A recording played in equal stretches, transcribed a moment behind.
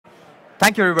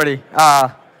Thank you, everybody.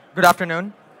 Good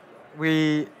afternoon.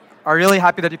 We are really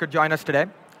happy that you could join us today.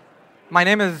 My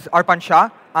name is Arpan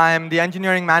Shah. I'm the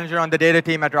engineering manager on the data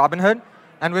team at Robinhood.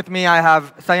 And with me, I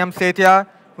have Sayam Setia,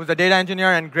 who's a data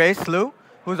engineer, and Grace Liu,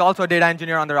 who's also a data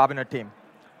engineer on the Robinhood team.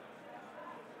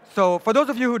 So for those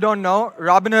of you who don't know,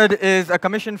 Robinhood is a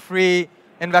commission-free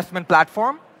investment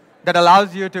platform that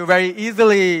allows you to very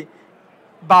easily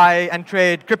buy and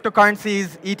trade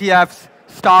cryptocurrencies, ETFs,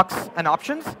 stocks, and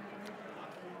options.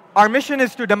 Our mission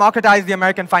is to democratize the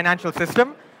American financial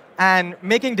system, and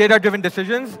making data-driven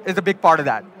decisions is a big part of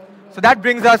that. So that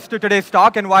brings us to today's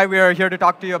talk and why we are here to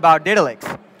talk to you about data lakes.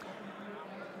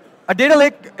 A data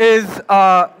lake is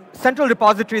a central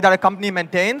repository that a company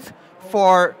maintains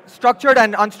for structured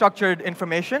and unstructured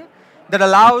information that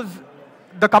allows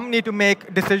the company to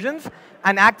make decisions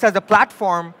and acts as a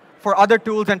platform for other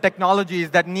tools and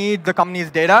technologies that need the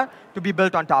company's data to be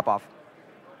built on top of.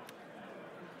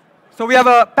 So we have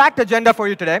a packed agenda for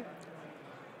you today.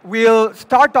 We'll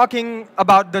start talking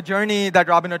about the journey that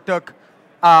Robinhood took,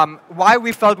 why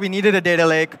we felt we needed a data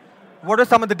lake, what are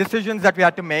some of the decisions that we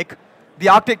had to make, the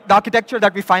architecture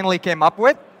that we finally came up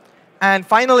with, and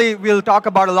finally, we'll talk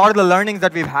about a lot of the learnings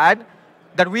that we've had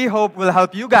that we hope will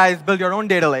help you guys build your own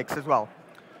data lakes as well.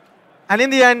 And in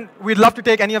the end, we'd love to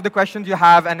take any of the questions you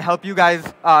have and help you guys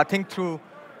think through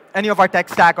any of our tech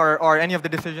stack or any of the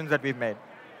decisions that we've made.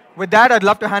 With that, I'd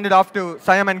love to hand it off to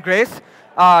Sayam and Grace,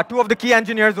 two of the key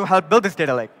engineers who helped build this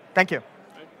data lake. Thank you.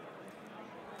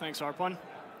 Thanks, Arpan.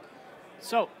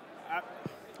 So,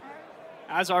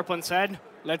 as Arpan said,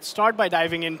 let's start by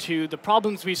diving into the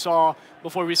problems we saw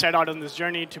before we set out on this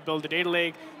journey to build the data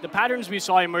lake, the patterns we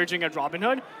saw emerging at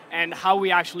Robinhood, and how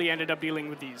we actually ended up dealing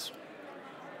with these.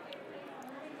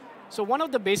 So one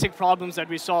of the basic problems that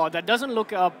we saw that doesn't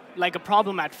look like a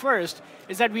problem at first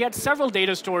is that we had several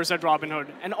data stores at Robinhood,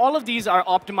 and all of these are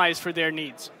optimized for their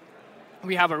needs.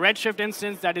 We have a Redshift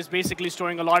instance that is basically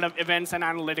storing a lot of events and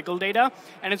analytical data,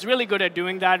 and it's really good at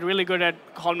doing that, really good at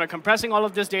compressing all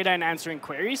of this data and answering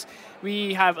queries.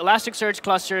 We have Elasticsearch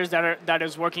clusters that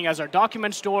is working as our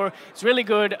document store. It's really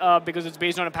good because it's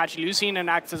based on Apache Lucene and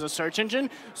acts as a search engine.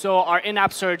 So our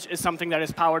in-app search is something that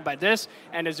is powered by this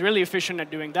and is really efficient at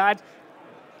doing that.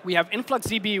 We have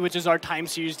InfluxDB, which is our time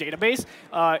series database.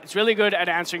 It's really good at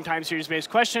answering time series-based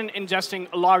questions, ingesting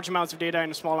large amounts of data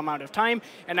in a small amount of time,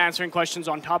 and answering questions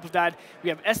on top of that. We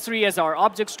have S3 as our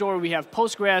object store. We have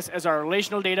Postgres as our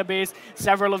relational database,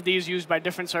 several of these used by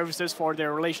different services for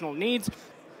their relational needs.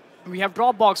 We have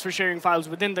Dropbox for sharing files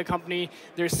within the company.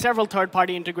 There's several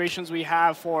third-party integrations we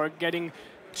have for getting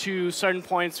to certain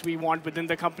points we want within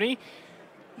the company.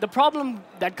 The problem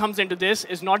that comes into this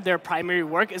is not their primary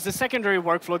work, it's the secondary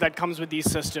workflow that comes with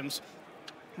these systems,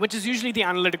 which is usually the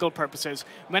analytical purposes.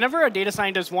 Whenever a data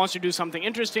scientist wants to do something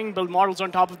interesting, build models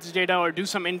on top of this data, or do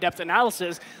some in-depth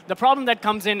analysis, the problem that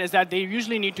comes in is that they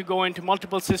usually need to go into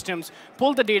multiple systems,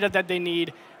 pull the data that they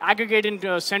need, aggregate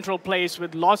into a central place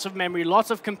with lots of memory,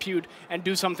 lots of compute, and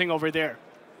do something over there.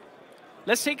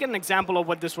 Let's take an example of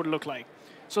what this would look like.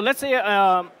 So let's say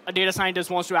a data scientist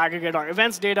wants to aggregate our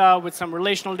events data with some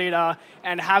relational data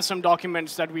and have some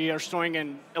documents that we are storing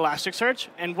in Elasticsearch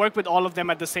and work with all of them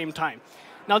at the same time.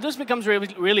 Now, this becomes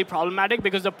really problematic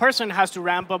because the person has to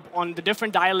ramp up on the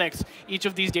different dialects each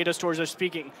of these data stores are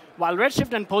speaking. While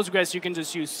Redshift and Postgres, you can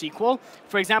just use SQL.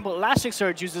 For example,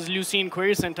 Elasticsearch uses Lucene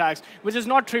query syntax, which is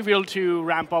not trivial to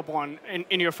ramp up on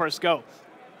in your first go.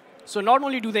 So not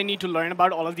only do they need to learn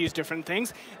about all of these different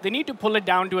things, they need to pull it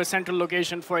down to a central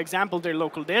location, for example, their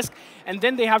local disk, and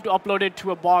then they have to upload it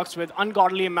to a box with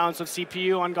ungodly amounts of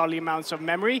CPU, ungodly amounts of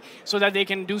memory, so that they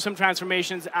can do some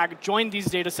transformations, join these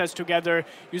data sets together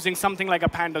using something like a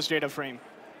pandas data frame.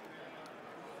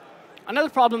 Another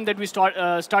problem that we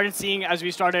started seeing as we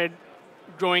started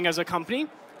growing as a company,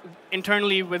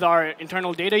 internally with our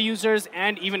internal data users,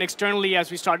 and even externally as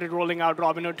we started rolling out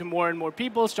Robinhood to more and more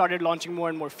people, started launching more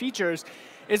and more features,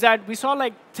 is that we saw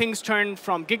like things turn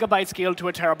from gigabyte scale to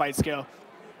a terabyte scale.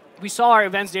 We saw our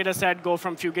events data set go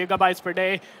from a few gigabytes per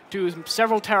day to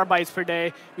several terabytes per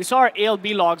day. We saw our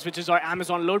ALB logs, which is our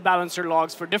Amazon load balancer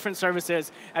logs for different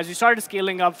services. As we started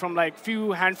scaling up from like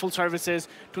few handful services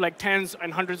to like tens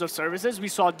and hundreds of services, we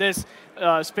saw this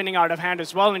spinning out of hand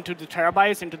as well into the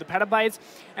terabytes, into the petabytes.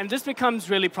 And this becomes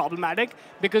really problematic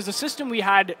because the system we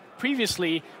had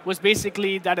previously was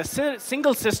basically that a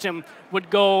single system would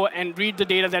go and read the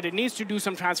data that it needs to do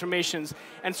some transformations.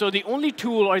 And so the only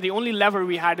tool or the only lever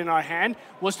we had in our hand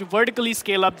was to vertically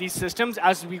scale up these systems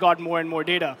as we got more and more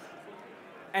data.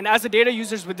 And as the data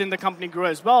users within the company grow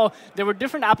as well, there were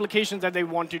different applications that they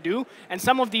want to do, and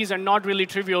some of these are not really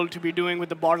trivial to be doing with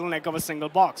the bottleneck of a single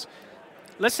box.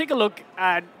 let's take a look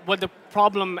at what the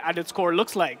problem at its core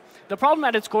looks like. The problem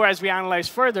at its core, as we analyze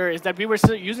further, is that we were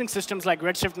using systems like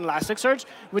Redshift and Elasticsearch,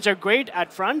 which are great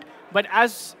at front, but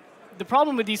as the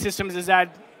problem with these systems is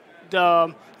that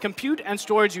the compute and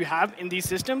storage you have in these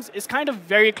systems is kind of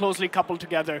very closely coupled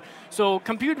together. So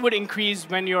compute would increase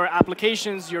when your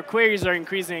applications, your queries are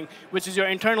increasing, which is your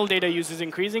internal data use is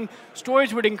increasing.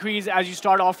 Storage would increase as you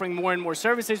start offering more and more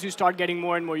services, you start getting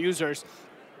more and more users.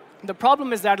 The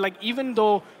problem is that, like, even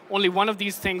though only one of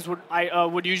these things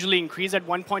would usually increase at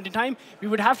one point in time, we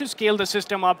would have to scale the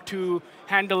system up to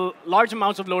handle large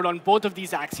amounts of load on both of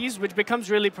these axes, which becomes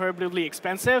really prohibitively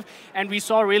expensive. And we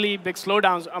saw really big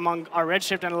slowdowns among our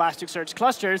Redshift and Elasticsearch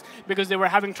clusters because they were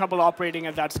having trouble operating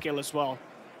at that scale as well.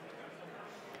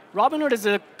 Robinhood is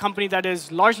a company that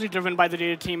is largely driven by the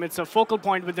data team. It's a focal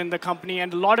point within the company,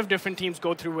 and a lot of different teams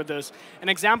go through with this. An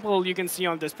example you can see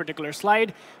on this particular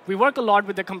slide, we work a lot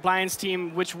with the compliance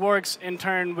team, which works in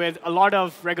turn with a lot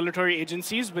of regulatory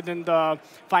agencies within the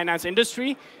finance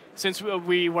industry. Since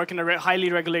we work in a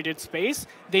highly regulated space,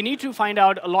 they need to find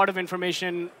out a lot of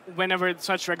information whenever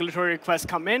such regulatory requests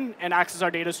come in and access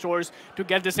our data stores to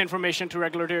get this information to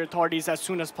regulatory authorities as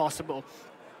soon as possible.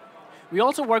 We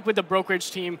also work with the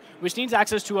brokerage team, which needs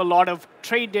access to a lot of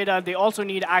trade data. They also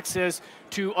need access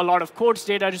to a lot of quotes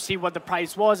data to see what the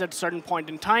price was at a certain point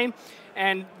in time.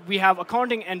 And we have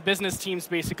accounting and business teams,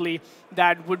 basically,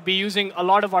 that would be using a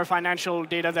lot of our financial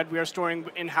data that we are storing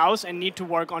in-house and need to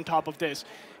work on top of this.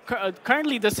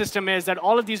 Currently, the system is that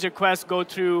all of these requests go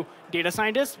through data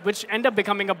scientists, which end up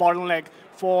becoming a bottleneck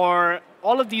for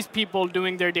all of these people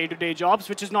doing their day-to-day jobs,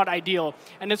 which is not ideal.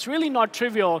 And it's really not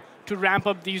trivial to ramp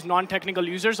up these non-technical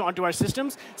users onto our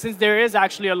systems, since there is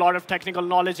actually a lot of technical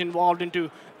knowledge involved into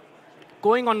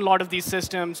going on a lot of these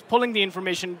systems, pulling the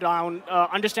information down,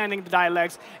 understanding the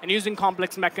dialects, and using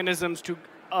complex mechanisms to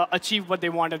achieve what they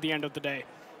want at the end of the day.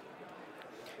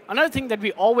 Another thing that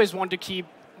we always want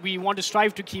to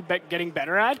strive to keep getting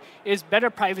better at is better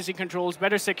privacy controls,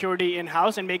 better security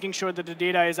in-house, and making sure that the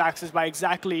data is accessed by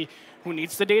exactly who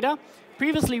needs the data.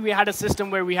 Previously, we had a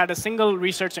system where we had a single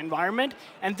research environment,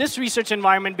 and this research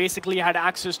environment basically had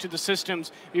access to the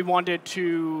systems we wanted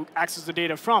to access the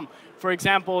data from. For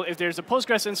example, if there's a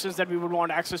Postgres instance that we would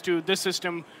want access to, this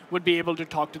system would be able to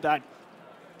talk to that.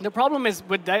 The problem is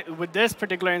with this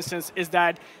particular instance is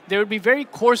that there would be very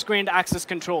coarse-grained access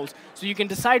controls. So you can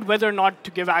decide whether or not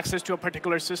to give access to a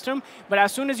particular system, but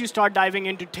as soon as you start diving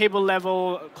into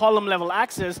table-level, column-level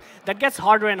access, that gets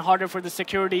harder and harder for the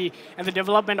security and the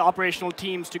development operational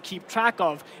teams to keep track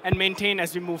of and maintain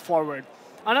as we move forward.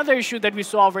 Another issue that we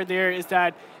saw over there is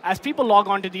that as people log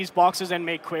onto these boxes and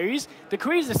make queries, the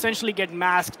queries essentially get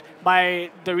masked by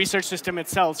the research system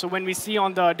itself. So when we see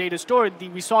on the data store,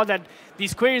 we saw that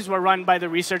these queries were run by the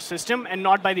research system and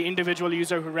not by the individual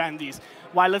user who ran these.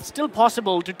 While it's still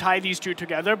possible to tie these two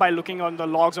together by looking on the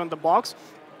logs on the box,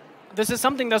 this is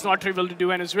something that's not trivial to do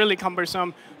and is really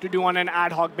cumbersome to do on an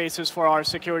ad hoc basis for our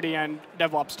security and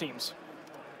DevOps teams.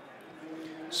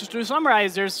 So to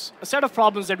summarize, there's a set of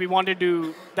problems that we wanted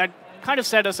to, that kind of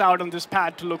set us out on this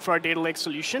path to look for a data lake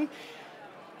solution.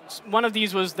 One of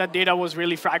these was that data was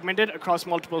really fragmented across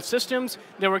multiple systems.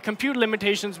 There were compute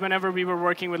limitations whenever we were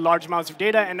working with large amounts of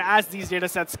data, and as these data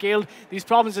sets scaled, these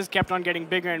problems just kept on getting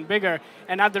bigger and bigger.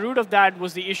 And at the root of that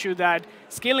was the issue that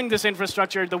scaling this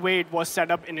infrastructure the way it was set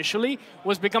up initially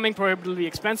was becoming prohibitively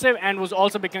expensive and was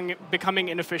also becoming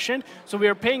inefficient. So we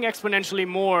were paying exponentially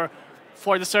more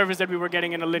for the service that we were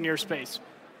getting in a linear space.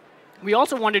 We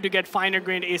also wanted to get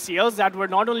finer-grained ACLs that were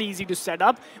not only easy to set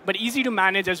up, but easy to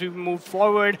manage as we moved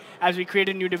forward, as we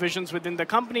created new divisions within the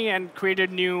company and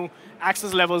created new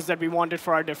access levels that we wanted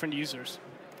for our different users.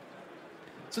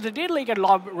 So the data lake at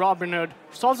Robinhood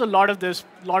solves a lot of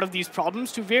these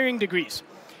problems to varying degrees.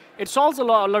 It solves a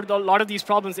lot of these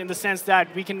problems in the sense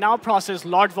that we can now process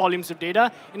large volumes of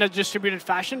data in a distributed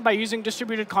fashion by using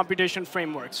distributed computation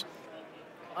frameworks.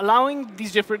 Allowing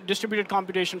these different distributed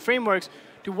computation frameworks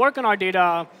to work on our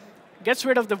data gets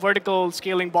rid of the vertical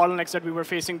scaling bottlenecks that we were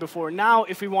facing before. Now,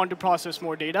 if we want to process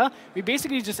more data, we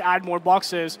basically just add more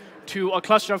boxes to a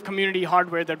cluster of community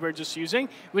hardware that we're just using,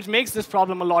 which makes this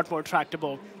problem a lot more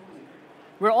tractable.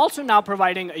 We're also now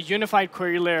providing a unified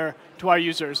query layer to our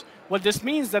users. What this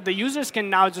means is that the users can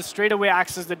now just straight away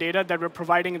access the data that we're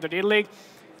providing in the data lake.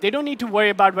 They don't need to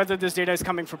worry about whether this data is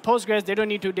coming from Postgres. They don't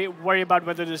need to worry about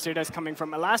whether this data is coming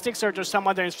from Elasticsearch or some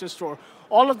other instance store.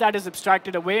 All of that is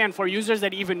abstracted away, and for users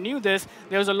that even knew this,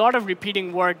 there was a lot of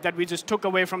repeating work that we just took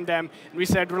away from them. We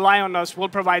said, rely on us, we'll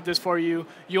provide this for you.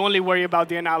 You only worry about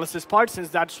the analysis part, since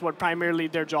that's what primarily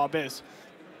their job is.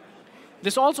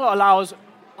 This also allows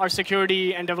our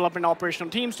security and development operational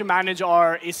teams to manage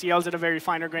our ACLs at a very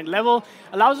finer grained level,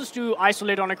 allows us to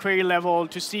isolate on a query level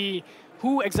to see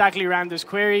who exactly ran this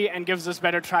query and gives us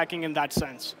better tracking in that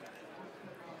sense.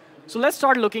 So let's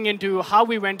start looking into how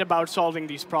we went about solving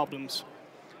these problems.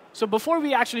 So before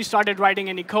we actually started writing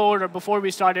any code or before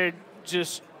we started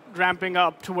just ramping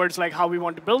up towards like how we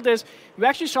want to build this, we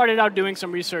actually started out doing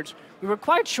some research. We were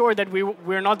quite sure that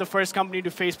we're not the first company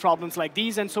to face problems like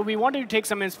these, and so we wanted to take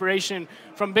some inspiration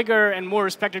from bigger and more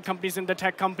respected companies in the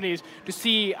tech companies to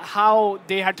see how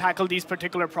they had tackled these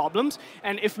particular problems,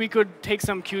 and if we could take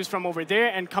some cues from over there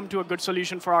and come to a good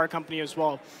solution for our company as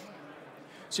well.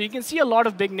 So you can see a lot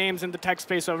of big names in the tech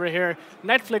space over here.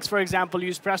 Netflix, for example,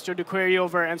 used Presto to query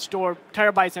over and store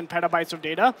terabytes and petabytes of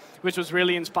data, which was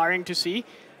really inspiring to see.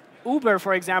 Uber,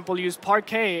 for example, used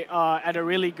Parquet at a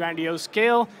really grandiose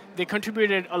scale. They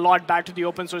contributed a lot back to the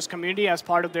open source community as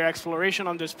part of their exploration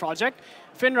on this project.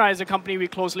 Finra is a company we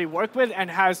closely work with and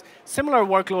has similar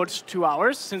workloads to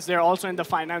ours, since they're also in the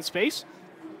finance space.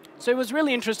 So it was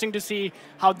really interesting to see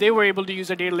how they were able to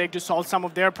use a data lake to solve some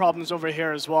of their problems over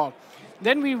here as well.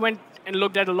 Then we went and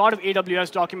looked at a lot of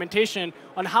AWS documentation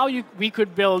on how we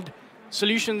could build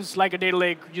solutions like a data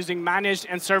lake using managed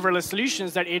and serverless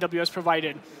solutions that AWS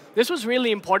provided. This was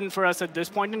really important for us at this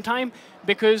point in time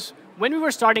because when we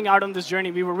were starting out on this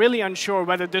journey, we were really unsure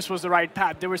whether this was the right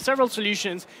path. There were several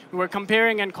solutions we were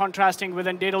comparing and contrasting with,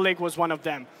 and data lake was one of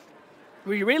them.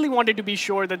 We really wanted to be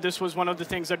sure that this was one of the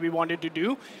things that we wanted to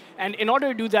do. And in order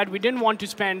to do that, we didn't want to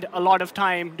spend a lot of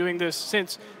time doing this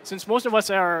since most of us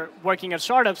are working at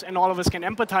startups and all of us can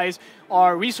empathize,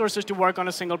 our resources to work on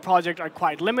a single project are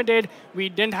quite limited. We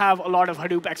didn't have a lot of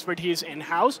Hadoop expertise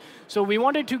in-house. So we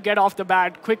wanted to get off the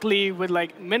bat quickly with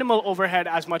like minimal overhead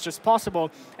as much as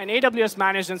possible. And AWS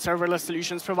managed and serverless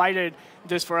solutions provided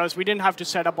this for us. We didn't have to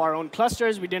set up our own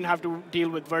clusters. We didn't have to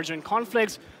deal with version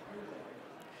conflicts.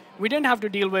 We didn't have to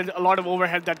deal with a lot of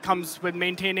overhead that comes with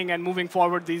maintaining and moving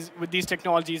forward with these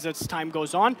technologies as time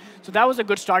goes on. So that was a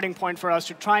good starting point for us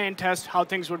to try and test how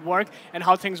things would work and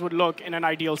how things would look in an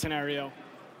ideal scenario.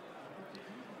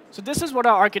 So this is what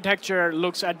our architecture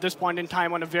looks at this point in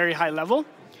time on a very high level.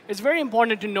 It's very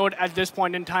important to note at this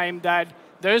point in time that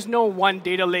there is no one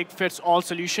data lake fits all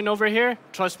solution over here.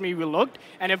 Trust me, we looked.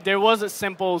 And if there was a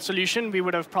simple solution, we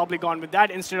would have probably gone with that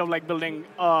instead of like building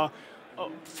a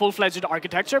full-fledged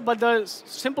architecture, but the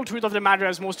simple truth of the matter,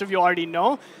 as most of you already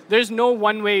know, there's no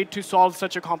one way to solve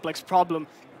such a complex problem.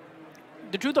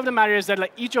 The truth of the matter is that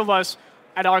like, each of us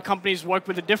at our companies work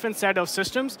with a different set of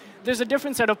systems. There's a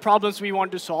different set of problems we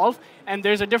want to solve, and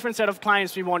there's a different set of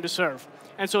clients we want to serve.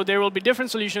 And so there will be different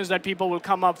solutions that people will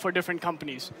come up for different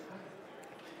companies.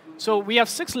 So we have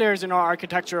 6 layers in our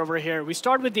architecture over here. We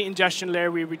start with the ingestion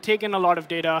layer. We take in a lot of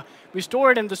data. We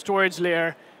store it in the storage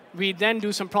layer. We then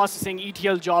do some processing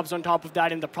ETL jobs on top of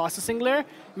that in the processing layer.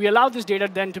 We allow this data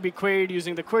then to be queried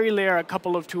using the query layer, a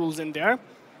couple of tools in there.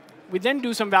 We then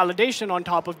do some validation on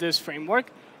top of this framework.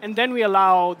 And then we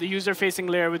allow the user-facing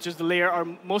layer, which is the layer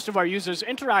most of our users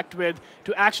interact with,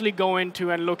 to actually go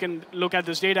into and look at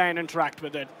this data and interact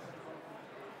with it.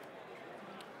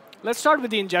 Let's start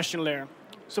with the ingestion layer.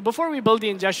 So before we build the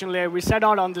ingestion layer, we set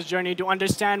out on this journey to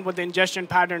understand what the ingestion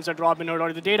patterns at Robinhood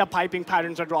or the data piping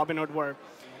patterns at Robinhood were.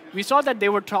 We saw that they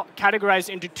were categorized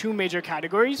into 2 major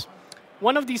categories.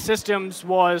 One of these systems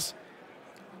was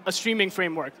a streaming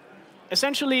framework.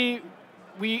 Essentially,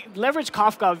 we leverage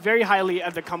Kafka very highly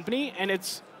at the company, and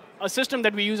it's a system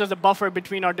that we use as a buffer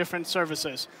between our different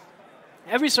services.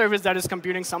 Every service that is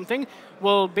computing something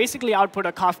will basically output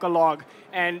a Kafka log,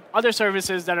 and other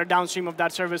services that are downstream of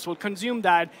that service will consume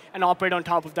that and operate on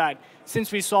top of that.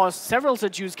 Since we saw several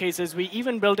such use cases, we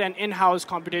even built an in-house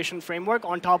computation framework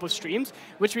on top of streams,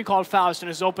 which we call Faust, and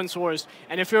is open sourced.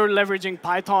 And if you're leveraging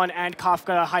Python and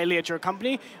Kafka highly at your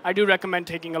company, I do recommend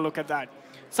taking a look at that.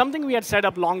 Something we had set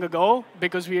up long ago,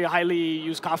 because we highly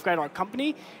use Kafka at our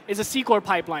company, is a CCore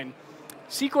pipeline.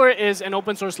 CCore is an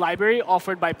open source library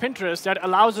offered by Pinterest that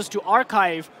allows us to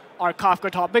archive our Kafka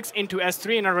topics into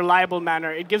S3 in a reliable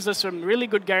manner. It gives us some really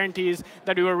good guarantees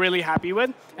that we were really happy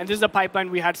with, and this is a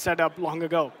pipeline we had set up long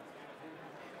ago.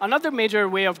 Another major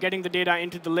way of getting the data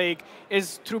into the lake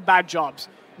is through batch jobs.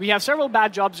 We have several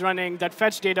batch jobs running that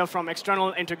fetch data from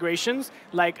external integrations,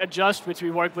 like Adjust, which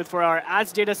we work with for our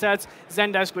ads data sets,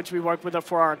 Zendesk, which we work with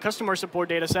for our customer support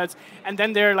data sets, and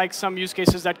then there are like some use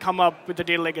cases that come up with the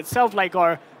data lake itself, like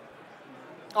our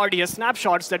RDS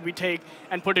snapshots that we take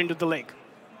and put into the lake.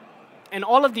 And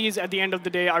all of these, at the end of the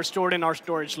day, are stored in our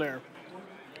storage layer.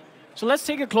 So let's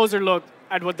take a closer look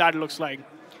at what that looks like.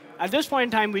 At this point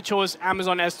in time, we chose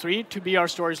Amazon S3 to be our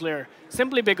storage layer,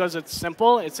 simply because it's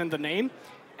simple, it's in the name.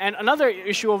 And another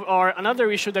issue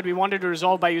that we wanted to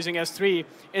resolve by using S3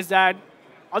 is that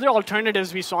other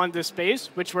alternatives we saw in this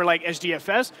space, which were like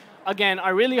HDFS, again,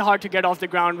 are really hard to get off the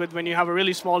ground with when you have a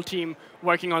really small team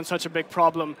working on such a big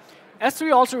problem.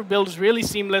 S3 also builds really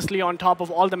seamlessly on top of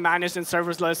all the managed and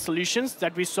serverless solutions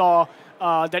that we saw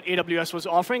that AWS was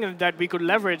offering and that we could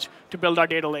leverage to build our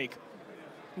data lake.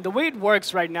 The way it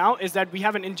works right now is that we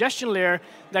have an ingestion layer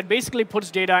that basically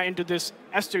puts data into this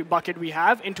S3 bucket we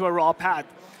have into a raw path.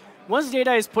 Once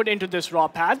data is put into this raw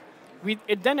path,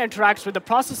 it then interacts with the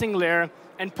processing layer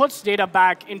and puts data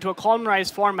back into a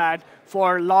columnarized format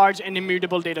for large and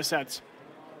immutable data sets.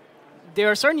 There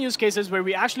are certain use cases where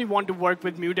we actually want to work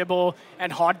with mutable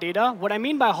and hot data. What I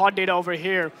mean by hot data over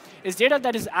here is data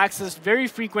that is accessed very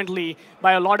frequently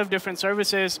by a lot of different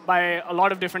services, by a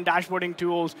lot of different dashboarding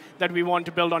tools that we want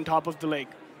to build on top of the lake.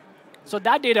 So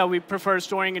that data we prefer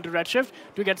storing into Redshift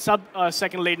to get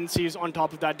sub-second latencies on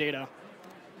top of that data.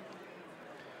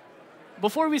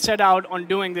 Before we set out on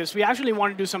doing this, we actually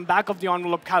want to do some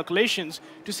back-of-the-envelope calculations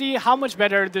to see how much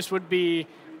better this would be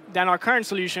than our current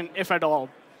solution, if at all.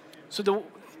 So the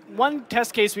one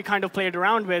test case we kind of played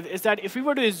around with is that if we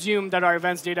were to assume that our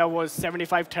events data was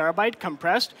 75 terabyte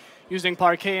compressed using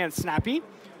Parquet and Snappy,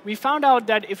 we found out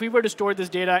that if we were to store this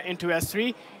data into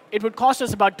S3, it would cost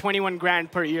us about 21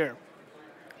 grand per year.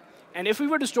 And if we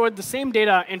were to store the same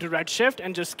data into Redshift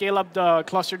and just scale up the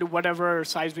cluster to whatever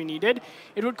size we needed,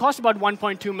 it would cost about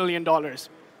 $1.2 million.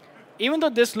 Even though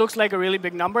this looks like a really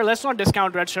big number, let's not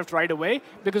discount Redshift right away,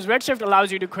 because Redshift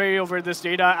allows you to query over this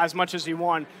data as much as you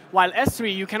want. While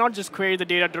S3, you cannot just query the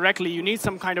data directly. You need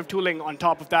some kind of tooling on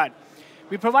top of that.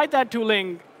 We provide that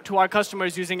tooling to our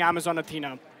customers using Amazon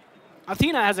Athena.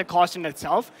 Athena has a cost in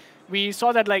itself. We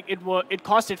saw that like it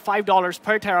costed $5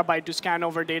 per terabyte to scan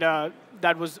over data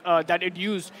that it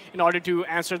used in order to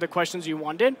answer the questions you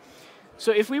wanted.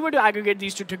 So if we were to aggregate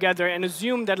these two together and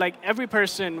assume that like every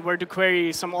person were to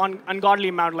query some ungodly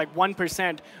amount, like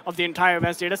 1% of the entire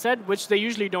events data set, which they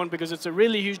usually don't because it's a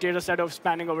really huge data set of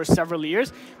spanning over several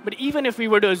years. But even if we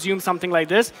were to assume something like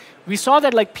this, we saw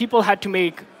that like people had to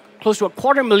make close to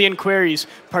 250,000 queries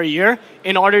per year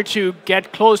in order to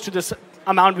get close to this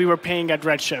amount we were paying at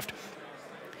Redshift.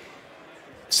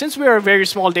 Since we are a very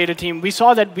small data team, we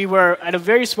saw that we were at a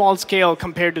very small scale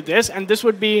compared to this, and this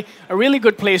would be a really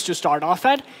good place to start off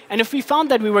at. And if we found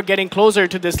that we were getting closer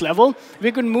to this level, we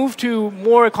could move to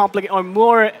more complicated or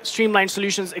more streamlined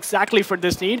solutions exactly for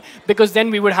this need, because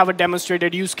then we would have a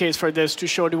demonstrated use case for this to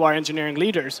show to our engineering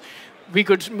leaders. We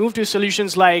could move to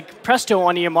solutions like Presto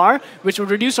on EMR, which would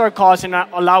reduce our costs and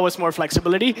allow us more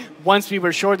flexibility once we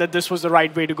were sure that this was the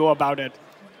right way to go about it.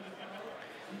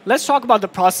 Let's talk about the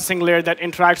processing layer that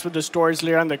interacts with the storage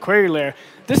layer and the query layer.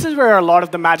 This is where a lot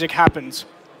of the magic happens.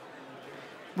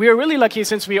 We are really lucky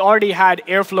since we already had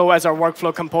Airflow as our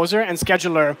workflow composer and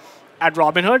scheduler at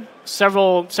Robinhood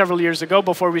several years ago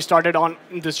before we started on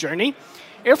this journey.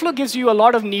 Airflow gives you a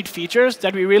lot of neat features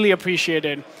that we really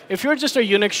appreciated. If you're just a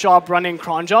Unix shop running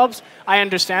cron jobs, I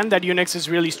understand that Unix is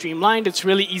really streamlined, it's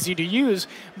really easy to use,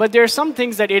 but there are some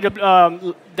things that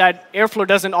Airflow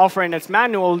doesn't offer in its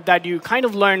manual that you kind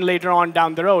of learn later on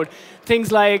down the road.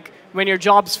 Things like when your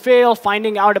jobs fail,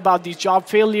 finding out about these job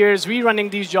failures,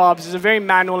 rerunning these jobs is a very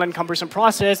manual and cumbersome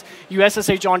process. You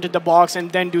SSH onto the box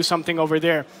and then do something over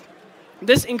there.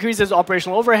 This increases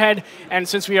operational overhead, and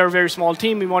since we are a very small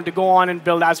team, we want to go on and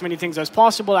build as many things as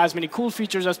possible, as many cool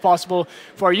features as possible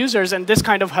for our users, and this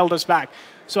kind of held us back.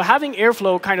 So having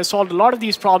Airflow kind of solved a lot of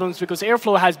these problems because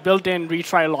Airflow has built-in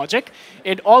retry logic.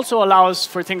 It also allows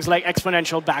for things like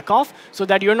exponential backoff so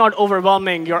that you're not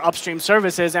overwhelming your upstream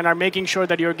services and are making sure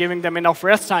that you're giving them enough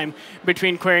rest time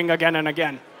between querying again and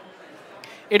again.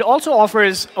 It also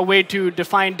offers a way to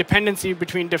define dependency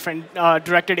between different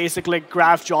directed acyclic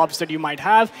graph jobs that you might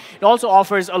have. It also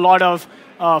offers a lot of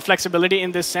flexibility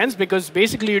in this sense because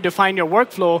basically you define your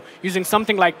workflow using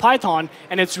something like Python,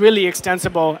 and it's really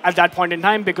extensible at that point in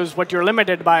time because what you're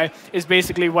limited by is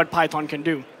basically what Python can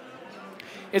do.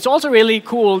 It's also really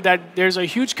cool that there's a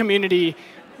huge community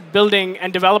building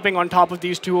and developing on top of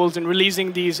these tools and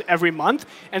releasing these every month.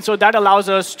 And so that allows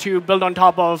us to build on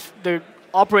top of the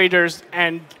operators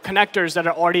and connectors that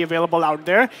are already available out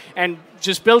there and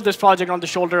just build this project on the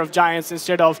shoulder of giants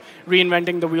instead of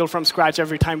reinventing the wheel from scratch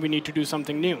every time we need to do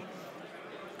something new.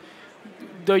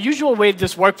 The usual way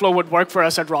this workflow would work for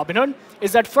us at Robinhood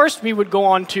is that first we would go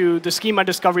on to the schema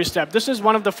discovery step. This is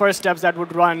one of the first steps that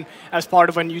would run as part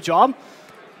of a new job.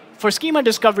 For schema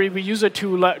discovery, we use a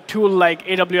tool like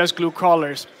AWS Glue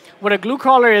crawlers. What a glue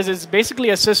crawler is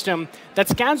basically a system that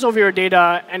scans over your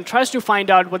data and tries to find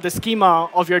out what the schema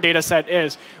of your data set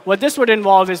is. What this would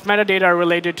involve is metadata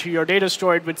related to your data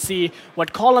store. It would see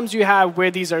what columns you have,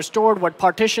 where these are stored, what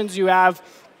partitions you have,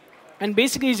 and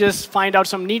basically just find out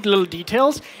some neat little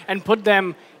details and put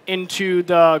them into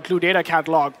the Glue data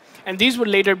catalog. And these would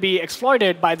later be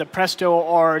exploited by the Presto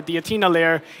or the Athena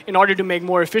layer in order to make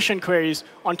more efficient queries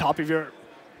on top of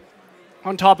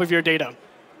your data.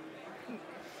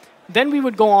 Then we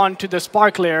would go on to the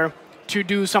Spark layer to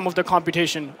do some of the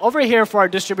computation. Over here for our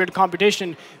distributed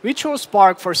computation, we chose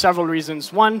Spark for several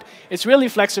reasons. One, it's really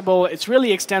flexible. It's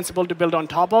really extensible to build on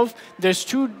top of. There's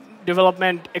two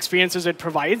development experiences it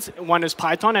provides. One is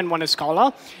Python and one is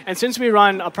Scala. And since we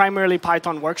run a primarily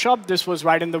Python workshop, this was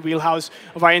right in the wheelhouse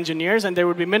of our engineers, and there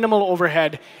would be minimal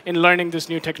overhead in learning this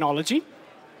new technology.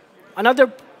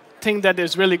 Another thing that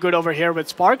is really good over here with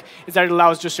Spark is that it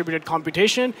allows distributed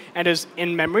computation and is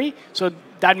in memory. So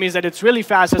that means that it's really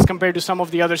fast as compared to some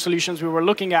of the other solutions we were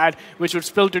looking at, which would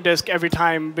spill to disk every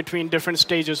time between different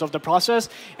stages of the process.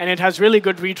 And it has really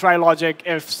good retry logic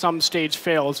if some stage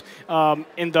fails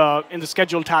in the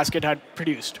scheduled task it had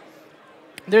produced.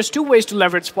 There's two ways to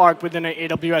leverage Spark within an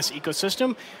AWS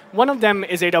ecosystem. One of them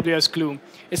is AWS Glue.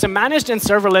 It's a managed and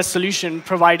serverless solution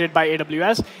provided by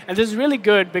AWS. And this is really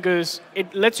good because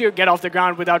it lets you get off the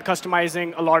ground without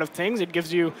customizing a lot of things. It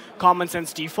gives you common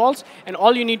sense defaults. And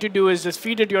all you need to do is just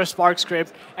feed it your Spark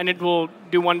script, and it will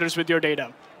do wonders with your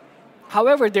data.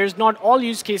 However, there's not all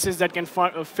use cases that can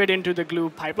fit into the Glue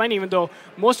pipeline, even though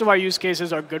most of our use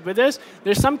cases are good with this.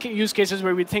 There's some use cases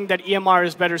where we think that EMR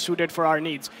is better suited for our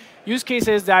needs. Use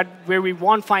cases where we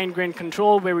want fine-grained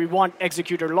control, where we want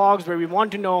executor logs, where we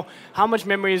want to know how much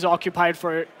memory is occupied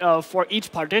for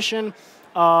each partition.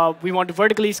 We want to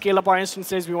vertically scale up our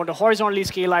instances. We want to horizontally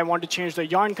scale. I want to change the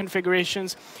yarn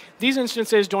configurations. These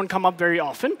instances don't come up very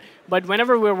often. But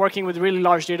whenever we're working with really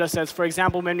large data sets, for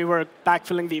example, when we were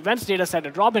backfilling the events data set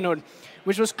at Robinhood,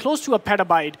 which was close to a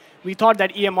petabyte, we thought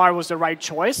that EMR was the right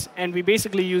choice. And we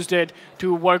basically used it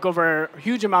to work over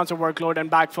huge amounts of workload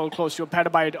and backfill close to a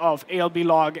petabyte of ALB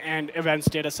log and events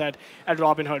data set at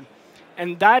Robinhood.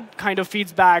 And that kind of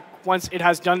feeds back, once it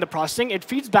has done the processing, it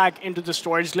feeds back into the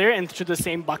storage layer, into the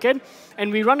same bucket.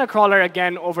 And we run a crawler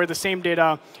again over the same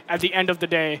data at the end of the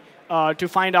day to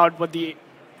find out what the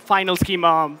final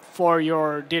schema for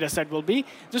your data set will be.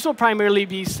 This will primarily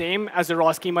be same as the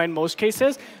raw schema in most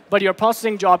cases, but your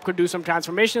processing job could do some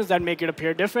transformations that make it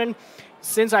appear different.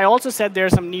 Since I also said there are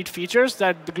some neat features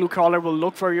that the Glue crawler will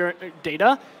look for your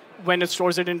data when it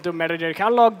stores it into metadata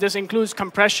catalog, this includes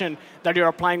compression that you're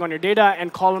applying on your data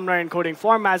and columnar encoding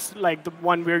formats like the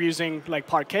one we're using, like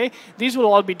Parquet. These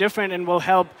will all be different and will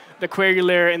help the query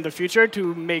layer in the future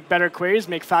to make better queries,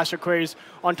 make faster queries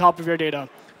on top of your data.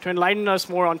 To enlighten us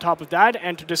more on top of that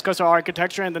and to discuss our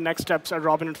architecture and the next steps at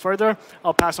Robinhood further,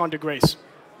 I'll pass on to Grace.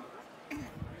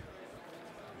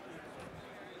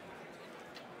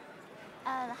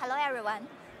 Hello, everyone.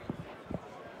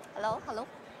 Hello.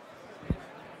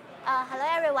 Hello,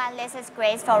 everyone. This is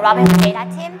Grace from Robinhood Data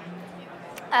Team.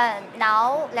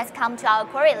 Now, let's come to our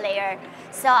query layer.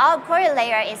 So our query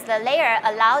layer is the layer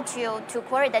allowed you to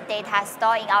query the data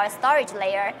stored in our storage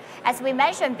layer. As we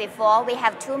mentioned before, we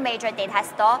have two major data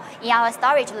stores in our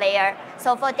storage layer.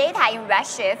 So for data in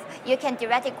Redshift, you can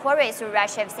directly query through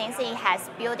Redshift since it has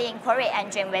built-in query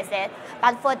engine with it.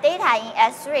 But for data in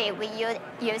S3, we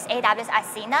use AWS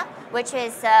Athena, which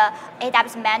is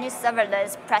AWS managed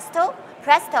serverless Presto.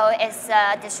 Presto is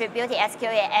a distributed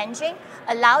SQL engine,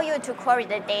 allow you to query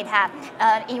the data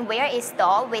in where it's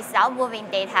stored without moving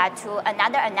data to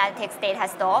another analytics data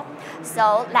store.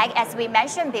 So like as we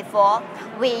mentioned before,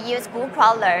 we use Glue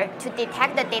crawler to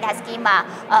detect the data schema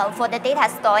for the data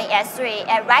stored in S3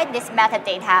 and write this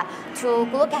metadata to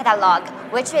Glue catalog,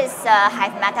 which is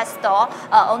Hive meta store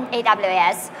on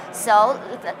AWS. So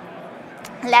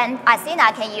then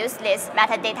Athena can use this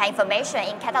metadata information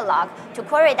in catalog to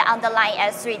query the underlying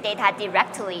S3 data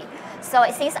directly. So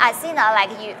since Athena,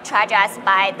 you charge us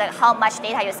by how much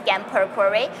data you scan per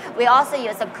query, we also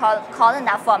use a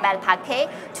columnar format Parquet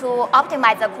to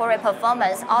optimize the query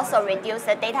performance, also reduce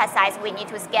the data size we need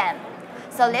to scan.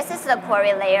 So this is the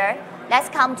query layer. Let's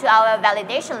come to our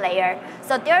validation layer.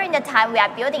 So during the time we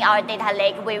are building our data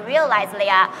lake, we realized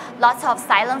there are lots of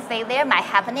silent failure might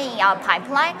happening in our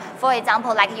pipeline. For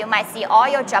example, like you might see all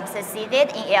your jobs succeeded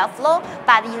in Airflow,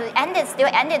 but you still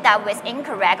ended up with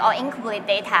incorrect or incomplete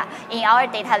data in our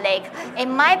data lake. It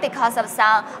might because of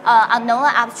some unknown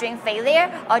upstream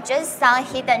failure or just some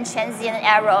hidden transient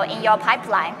error in your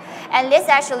pipeline. And this is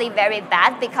actually very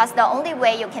bad because the only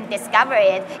way you can discover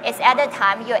it is at the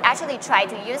time you actually try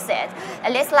to use it.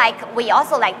 At least we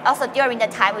also during the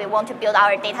time we want to build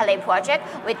our data lake project,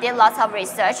 we did lots of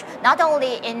research, not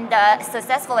only in the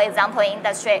successful example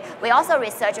industry, we also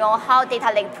research on how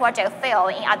data lake project fail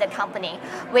in other company.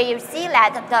 We see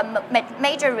that the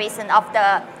major reason of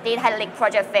the data lake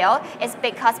project fail is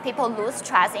because people lose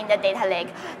trust in the data lake.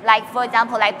 Like for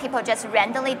example, like people just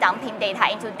randomly dumping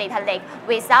data into data lake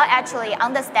without actually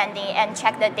understanding and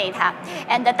check the data.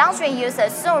 And the downstream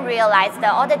users soon realize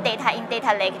that all the data in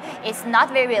data lake is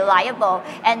not very reliable,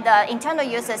 and the internal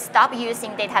users stop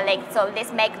using data lake, so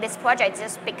this make this project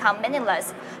just become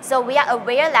meaningless. So we are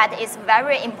aware that it's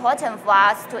very important for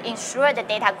us to ensure the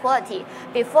data quality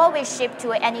before we ship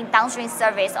to any downstream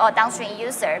service or downstream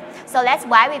user. So that's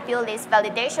why we build this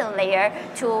validation layer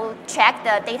to check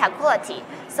the data quality.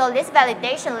 So this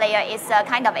validation layer is a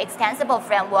kind of extensible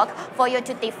framework for you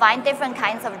to define different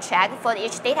kinds of check for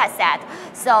each data set.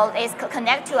 So it's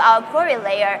connect to our query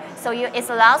layer. So it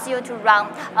allows you to run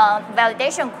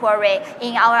validation query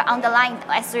in our underlying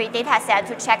S3 data set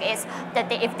to check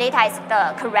if data is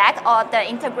correct or the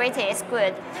integrity is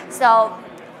good. So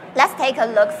let's take a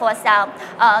look for some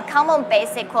common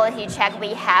basic quality check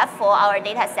we have for our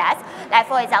data sets. Like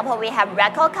for example, we have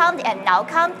record count and null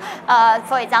count.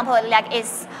 For example,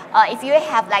 if you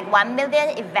have like 1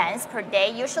 million events per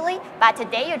day usually, but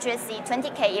today you just see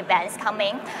 20K events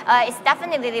coming, it's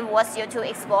definitely worth you to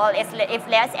explore if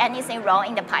there's anything wrong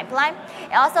in the pipeline.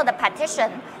 And also the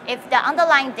partition. If the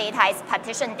underlying data is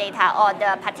partition data or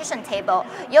the partition table,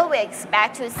 you will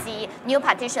expect to see new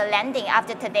partition landing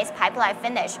after today's pipeline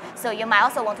finish. So you might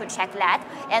also want to check that.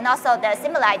 And also the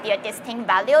similar idea, distinct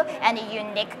value and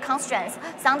unique constraints.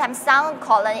 Sometimes some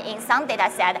column in some data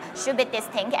set should be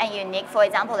distinct and unique. For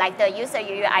example, like the user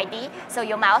UUID. So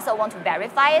you might also want to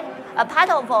verify it. A part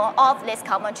of all of these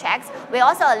common checks will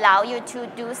also allow you to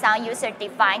do some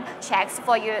user-defined checks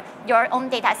for your own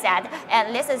data set.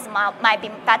 And this might be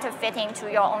better fitting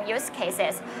to your own use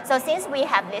cases. So since we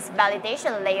have this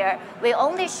validation layer, we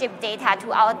only ship data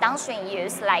to our downstream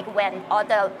use like when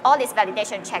all this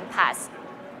validation check pass.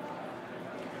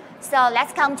 So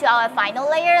let's come to our final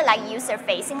layer, like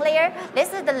user-facing layer.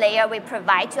 This is the layer we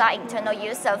provide to our internal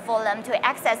user for them to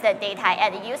access the data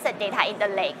and use the data in the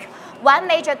lake. One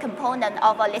major component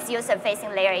of this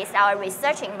user-facing layer is our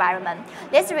research environment.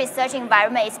 This research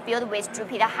environment is built with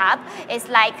Jupyter Hub. It's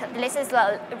like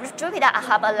Jupyter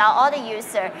Hub allow all the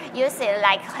users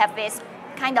have this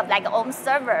kind of like own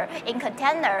server in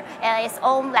container and its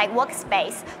own like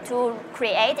workspace to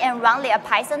create and run their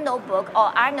Python notebook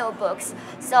or R notebooks.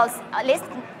 So this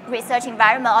research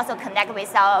environment also connect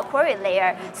with our query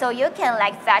layer. So you can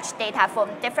like fetch data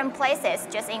from different places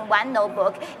just in one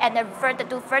notebook and then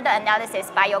do further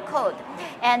analysis by your code.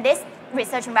 And this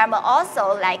research environment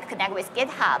also like connect with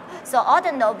GitHub. So all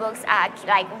the notebooks are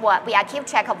like what we are keep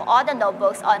track of all the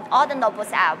notebooks, and all the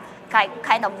notebooks are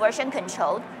kind of version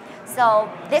controlled. So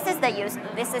this is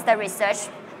the research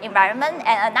environment,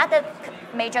 and another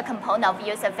major component of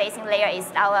user-facing layer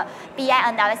is our BI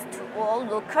analysis tool,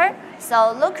 Looker.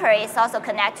 So Looker is also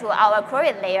connected to our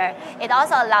query layer. It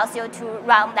also allows you to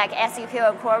run like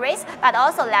SQL queries, but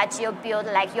also lets you build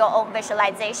like your own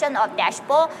visualization or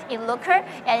dashboard in Looker,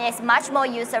 and it's much more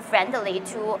user-friendly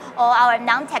to all our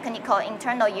non-technical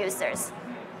internal users.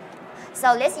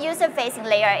 So this user-facing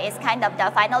layer is kind of the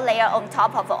final layer on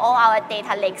top of all our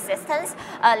data lake systems.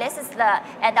 This is the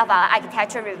end of our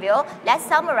architecture review. Let's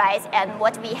summarize and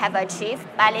what we have achieved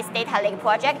by this data lake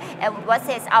project and what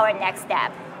is our next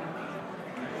step.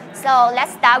 So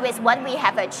let's start with what we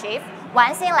have achieved.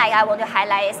 One thing like I want to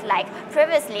highlight is like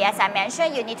previously, as I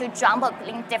mentioned, you need to jump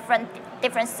between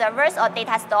different servers or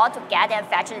data stores to get and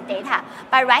fetch the data.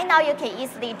 But right now, you can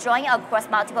easily join across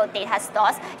multiple data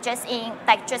stores just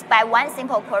by one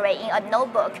simple query in a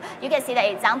notebook. You can see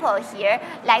the example here.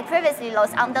 Like previously,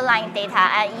 those underlying data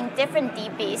are in different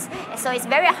DBs, so it's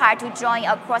very hard to join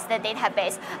across the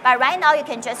database. But right now, you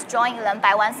can just join them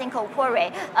by one single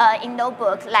query in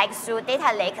notebook, like through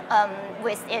data lake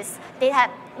with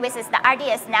the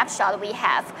RDS snapshot we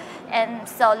have. And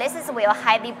so this will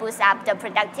highly boost up the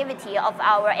productivity of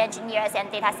our engineers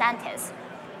and data scientists.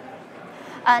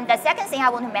 And the second thing I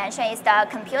want to mention is the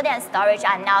compute and storage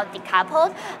are now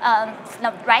decoupled.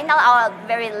 Right now, our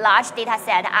very large data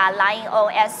set are lying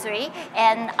on S3,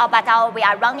 but we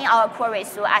are running our queries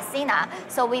through Athena.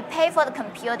 So we pay for the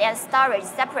compute and storage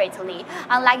separately.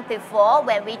 Unlike before,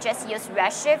 when we just use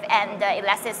Redshift and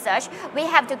Elasticsearch, we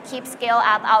have to keep scale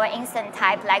up our instance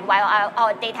type while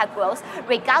our data grows,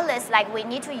 regardless we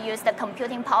need to use the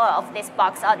computing power of this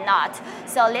box or not.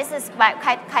 So this is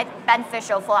quite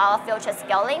beneficial for our future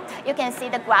scaling. You can see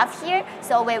the graph here.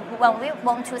 So when we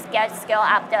want to scale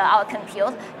up our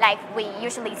compute, we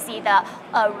usually see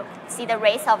the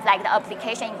rates of the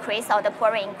application increase or the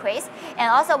query increase. And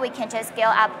also we can just scale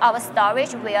up our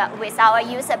storage with our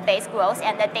user base growth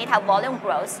and the data volume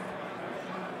growth.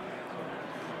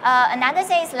 Another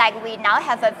thing is we now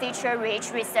have a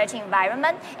feature-rich research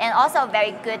environment and also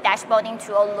very good dashboarding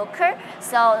tool Looker.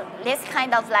 So this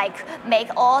kind of make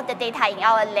all the data in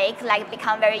our lake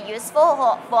become very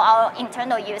useful for our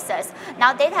internal users.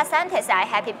 Now data scientists are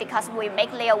happy because we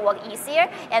make their work easier,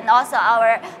 and also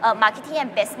our marketing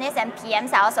and business and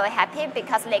PMs are also happy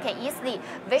because they can easily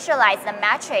visualize the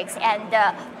metrics and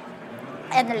their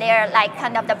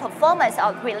kind of the performance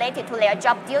related to their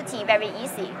job duty very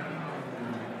easy.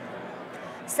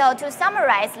 So to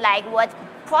summarize what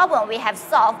problem we have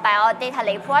solved by our data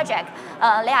lake project,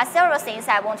 there are several things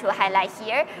I want to highlight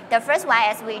here. The first one,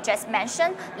 as we just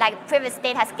mentioned, previous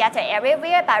data scattered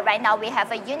everywhere, but right now we have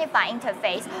a unified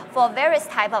interface for various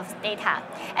types of data.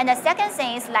 And the second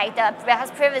thing is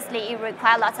because previously it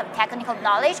required lots of technical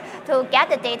knowledge to get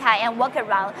the data and work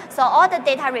around. So all the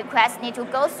data requests need to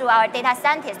go through our data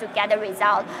scientists to get the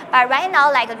result. But right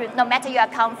now, no matter you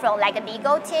come from a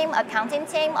legal team, accounting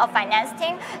team, or finance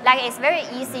team, it's very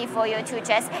easy for you to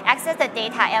just access the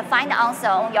data and find the answer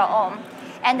on your own.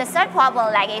 And the third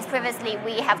problem is previously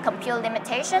we have compute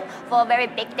limitation for a very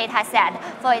big data set.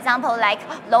 For example,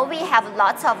 though we have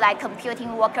lots of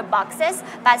computing worker boxes,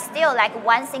 but still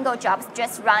one single job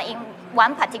just run in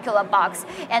one particular box.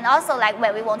 And also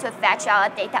when we want to fetch our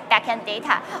data, backend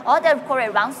data, all the query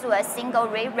runs through a single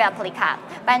replica.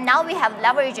 But now we have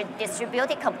leveraged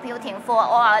distributed computing for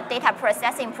all our data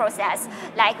processing process.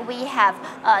 We have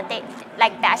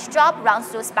batch job runs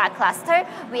through Spark cluster.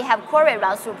 We have query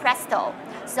runs through Presto.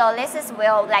 So this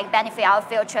will benefit our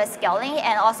future scaling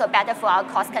and also better for our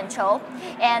cost control.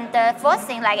 And the fourth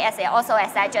thing, as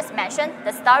I just mentioned,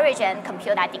 the storage and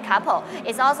compute are decoupled.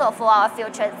 It's also for our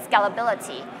future scalability.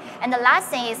 And the last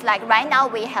thing is right now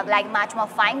we have much more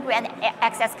fine-grained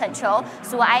access control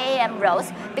through IAM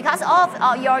roles, because all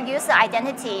of your user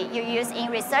identity you use in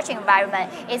research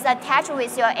environment is attached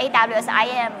with your AWS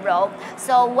IAM role.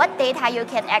 So what data you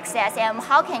can access and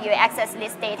how can you access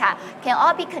this data can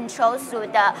all be controlled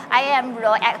through the IAM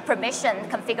role permission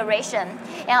configuration.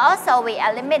 And also we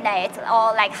eliminate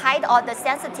or hide all the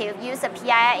sensitive user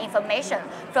PII information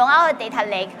from our data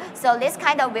lake. So this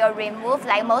kind of will remove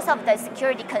most of the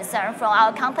security concerns from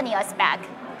our company aspect.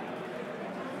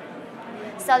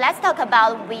 So let's talk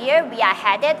about where we are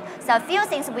headed. So a few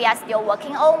things we are still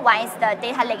working on. One is the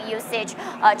data lake usage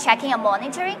checking and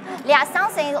monitoring. There are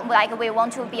some things we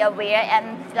want to be aware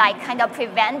and kind of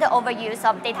prevent the overuse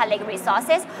of data lake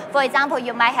resources. For example,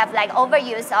 you might have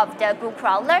overuse of the Glue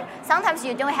crawler. Sometimes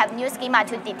you don't have new schema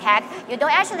to detect. You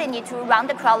don't actually need to run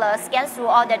the crawler, scan through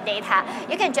all the data.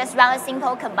 You can just run a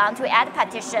simple command to add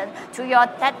partition to your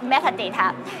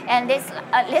metadata. And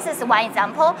this is one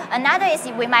example. Another is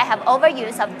we might have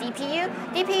overuse of DPU.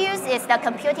 DPUs is the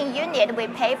computing unit we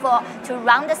pay for to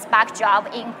run the Spark job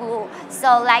in Glue.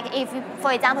 So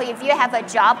for example, if you have a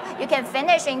job, you can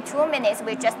finish in 2 minutes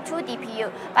with just 2 DPU,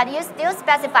 but you still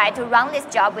specify to run this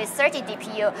job with 30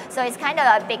 DPU. So it's kind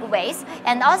of a big waste.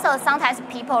 And also sometimes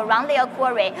people run their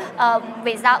query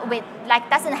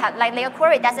their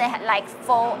query doesn't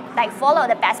follow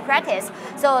the best practice.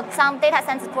 So some data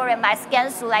science query might scan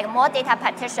through more data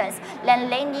partitions than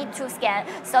they need to scan.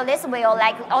 So this will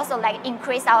also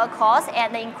increase our cost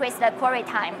and increase the query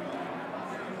time.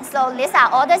 So these are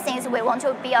all the things we want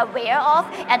to be aware of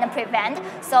and prevent.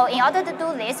 So in order to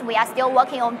do this, we are still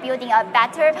working on building a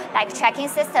better tracking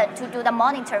system to do the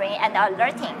monitoring and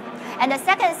alerting. And the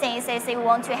second thing is we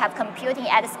want to have computing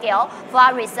at scale for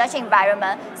our research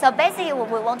environment. So basically,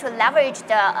 we want to leverage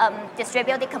the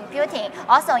distributed computing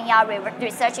also in our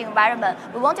research environment.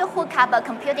 We want to hook up a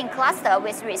computing cluster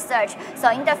with research. So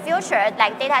in the future,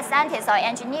 data scientists or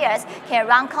engineers can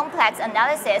run complex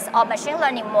analysis or machine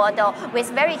learning model with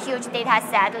very huge data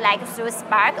set through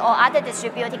Spark or other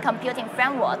distributed computing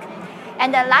framework.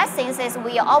 And the last thing is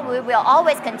we will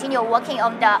always continue working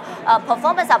on the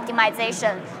performance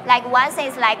optimization. Like one thing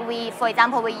is like for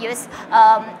example, we use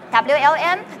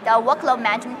WLM, the workload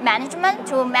management,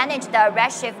 to manage the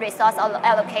Redshift resource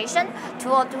allocation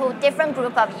to different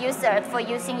group of users for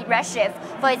using Redshift.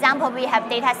 For example, we have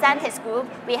data scientist group,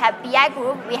 we have BI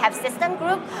group, we have system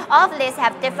group. All of these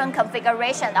have different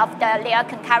configuration of their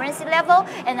concurrency level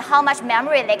and how much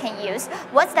memory they can use.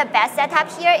 What's the best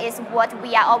setup here is what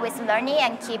we are always learning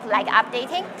and keep like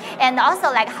updating. And also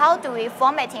like how do we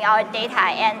formatting our data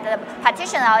and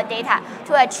partition our data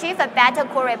to achieve a better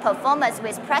query performance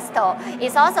with Presto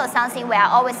is also something we are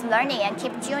always learning and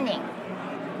keep tuning.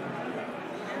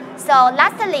 So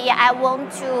lastly, I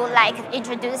want to like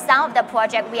introduce some of the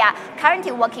projects we are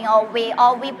currently working on,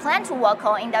 we plan to work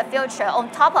on in the future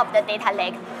on top of the data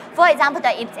lake. For example,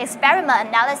 the experiment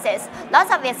analysis.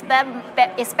 Lots of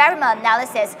experiment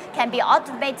analysis can be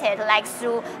automated like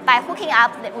by hooking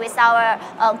up with our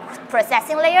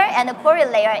processing layer and the query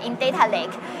layer in data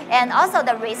lake. And also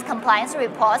the risk compliance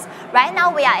reports. Right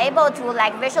now, we are able to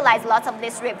like visualize lots of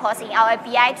these reports in our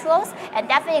BI tools, and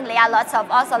definitely there are lots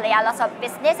of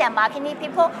business and marketing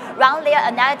people run their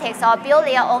analytics or build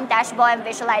their own dashboard and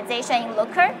visualization in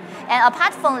Looker. And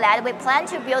apart from that, we plan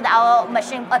to build our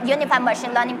unified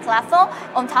machine learning platform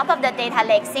on top of the data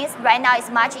lake, since right now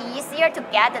it's much easier to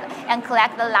get and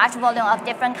collect the large volume of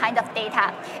different kinds of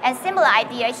data. And similar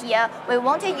idea here, we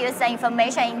want to use the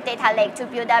information in data lake to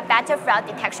build a better fraud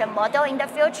detection model in the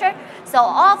future. So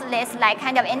all of this like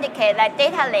kind of indicate that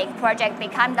data lake project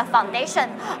become the foundation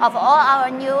of all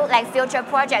our new like future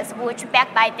projects which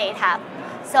backed by data.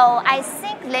 So I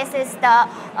think this is the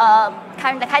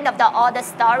kind of all the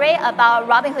story about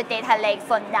Robinhood Data Lake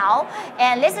for now.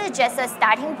 And this is just a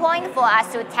starting point for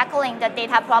us to tackling the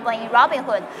data problem in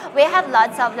Robinhood. We have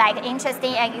lots of like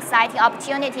interesting and exciting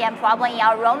opportunity and problem in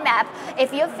our roadmap.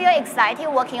 If you feel excited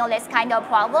working on this kind of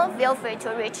problem, feel free to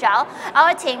reach out.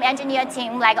 Our team, engineer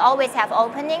team, like always have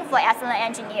opening for excellent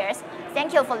engineers.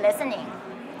 Thank you for listening.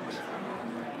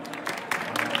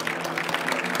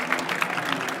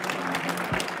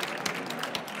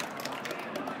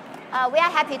 We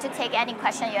are happy to take any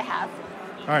question you have.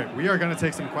 All right, we are going to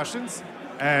take some questions.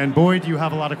 And Boyd, you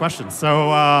have a lot of questions.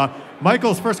 So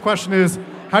Michael's first question is,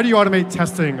 how do you automate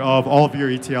testing of all of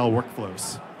your ETL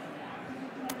workflows?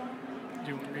 Do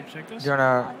you want me to take this?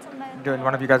 Do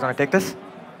one of you guys want to take this?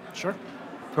 Sure.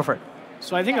 Go for it.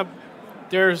 So I think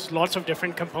there's lots of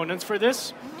different components for this.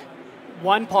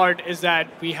 One part is that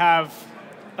we have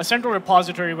a central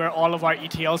repository where all of our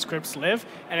ETL scripts live,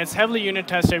 and it's heavily unit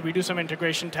tested. We do some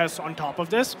integration tests on top of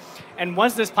this. And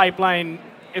once this pipeline,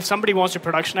 if somebody wants to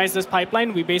productionize this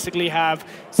pipeline, we basically have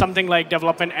something like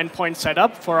development endpoint set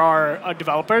up for our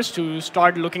developers to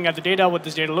start looking at the data, what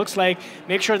this data looks like,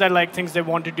 make sure that like things they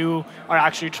want to do are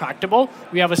actually tractable.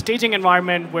 We have a staging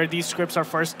environment where these scripts are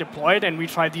first deployed, and we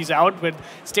try these out with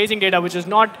staging data, which is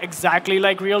not exactly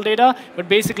like real data, but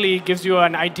basically gives you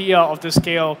an idea of the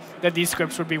scale that these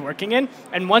scripts would be working in.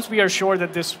 And once we are sure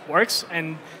that this works,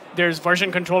 and there's version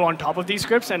control on top of these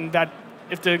scripts, and that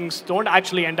if things don't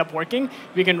actually end up working,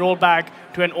 we can roll back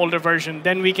to an older version.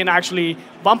 Then we can actually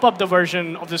bump up the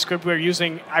version of the script we're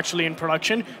using actually in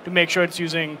production to make sure it's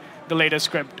using the latest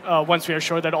script once we are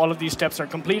sure that all of these steps are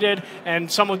completed. And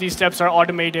some of these steps are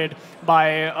automated by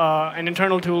an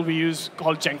internal tool we use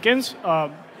called Jenkins.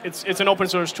 It's an open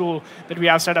source tool that we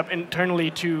have set up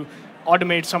internally to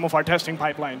automate some of our testing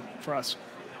pipeline for us.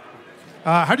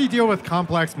 How do you deal with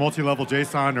complex multi-level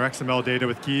JSON or XML data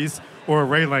with keys or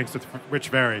array lengths which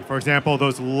vary? For example,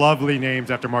 those lovely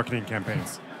names after marketing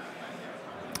campaigns.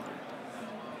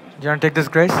 Do you want to take this,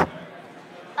 Grace?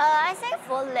 I think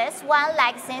for this one,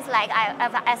 like since like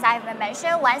as I've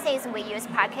mentioned, one thing is we use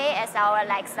Parquet as our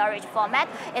like storage format.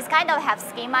 It's kind of have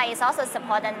schema. It's also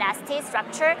support a nested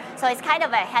structure, so it's kind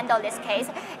of a handle this case.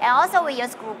 And also we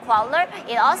use Glue Crawler.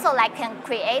 It also like can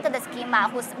create the schema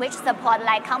which support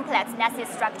like complex nested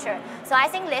structure. So I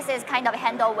think this is kind of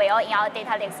handle well in our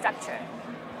data lake structure.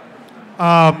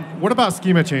 What about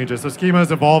schema changes? So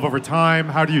schemas evolve over time.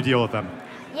 How do you deal with them?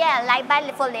 Yeah, like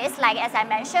for this, like as I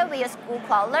mentioned, we use Glue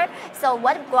Crawler. So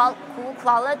what Glue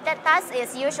Crawler does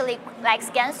is usually like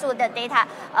scan through the data,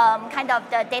 kind of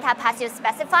the data path you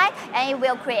specify, and it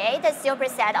will create a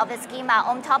superset of the schema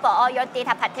on top of all your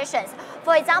data partitions.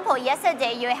 For example,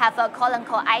 yesterday you have a column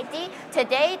called ID.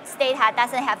 Today's data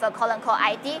doesn't have a column called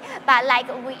ID, but like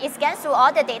it scans through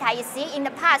all the data you see. In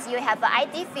the past, you have an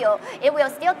ID field. It will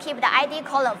still keep the ID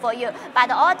column for you,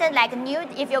 but all the like new,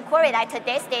 if you query like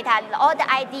today's data, all the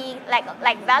ID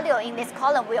like value in this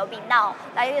column will be now.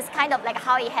 Like it's kind of like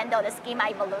how it handles the schema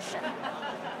evolution.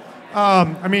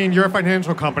 I mean, you're a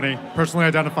financial company. Personally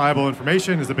identifiable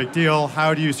information is a big deal.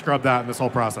 How do you scrub that in this whole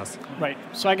process? Right,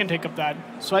 so I can take up that.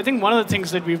 So I think one of the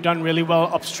things that we've done really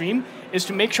well upstream is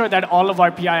to make sure that all of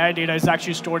our PII data is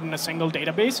actually stored in a single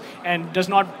database and does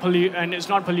not pollute and is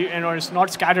not polluted or is not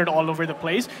scattered all over the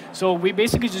place. So we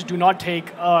basically just do not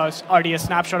take a RDS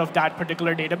snapshot of that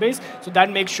particular database. So that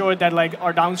makes sure that like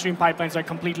our downstream pipelines are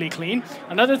completely clean.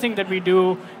 Another thing that we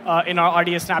do in our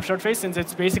RDS snapshot phase, since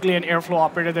it's basically an Airflow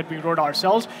operator that we wrote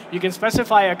ourselves, you can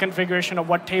specify a configuration of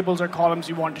what tables or columns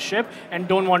you want to ship and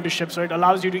don't want to ship. So it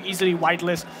allows you to easily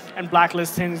whitelist and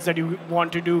blacklist things that you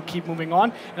want to do, keep moving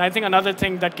on. And I think another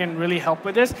thing that can really help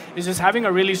with this is just having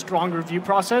a really strong review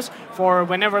process for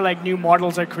whenever like new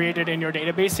models are created in your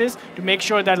databases to make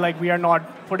sure that like we are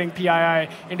not putting PII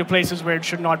into places where it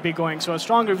should not be going. So a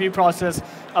strong review process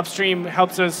upstream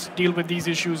helps us deal with these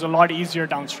issues a lot easier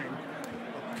downstream.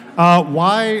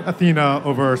 Why Athena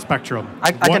over Spectrum?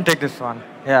 I can take this one.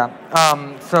 Yeah.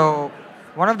 So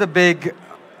one of the big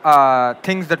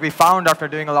things that we found after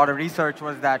doing a lot of research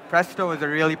was that Presto is a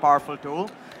really powerful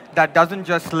tool that doesn't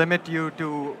just limit you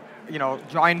to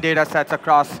join data sets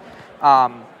across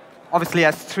obviously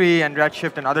S3 and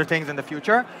Redshift and other things in the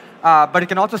future, but it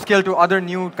can also scale to other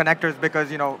new connectors because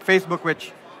Facebook,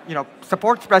 which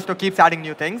supports Presto, keeps adding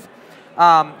new things.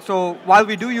 So while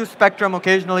we do use Spectrum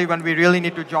occasionally when we really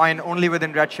need to join only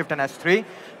within Redshift and S3,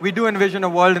 we do envision a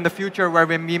world in the future where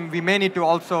we may need to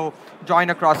also join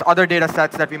across other data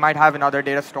sets that we might have in other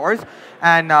data stores.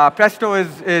 And Presto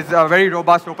is a very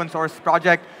robust open source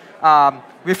project.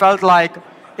 We felt like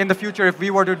in the future, if we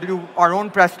were to do our own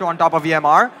Presto on top of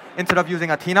EMR, instead of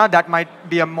using Athena, that might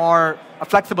be a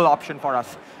flexible option for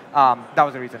us. That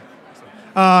was the reason.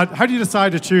 How do you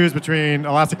decide to choose between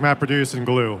Elastic MapReduce and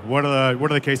Glue? What are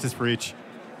the cases for each?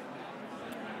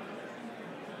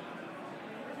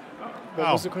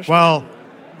 What was the question? Well,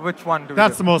 which one do we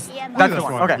that's do? the most. EMR. That's the this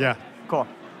one. Okay. Yeah. Cool.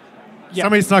 Yeah.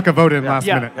 Somebody snuck a vote in last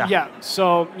minute.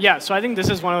 So I think this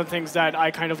is one of the things that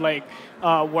I kind of like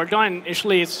worked on.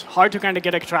 Initially, it's hard to kind of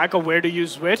get a track of where to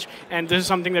use which, and this is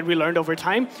something that we learned over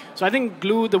time. So I think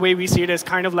Glue, the way we see it, is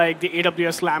kind of like the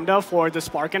AWS Lambda for the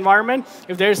Spark environment.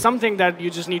 If there's something that you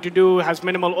just need to do, has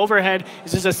minimal overhead,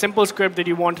 it's just a simple script that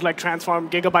you want to like transform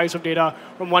gigabytes of data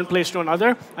from one place to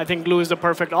another, I think Glue is the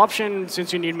perfect option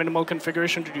since you need minimal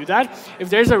configuration to do that. If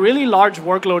there's a really large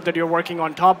workload that you're working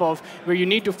on top of, where you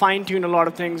need to fine-tune a lot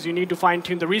of things, you need to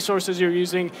fine-tune the resources you're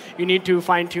using, you need to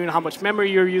fine-tune how much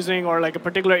memory you're using, or like a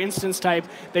particular instance type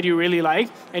that you really like,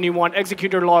 and you want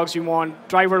executor logs, you want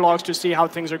driver logs to see how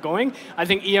things are going, I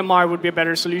think EMR would be a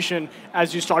better solution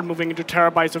as you start moving into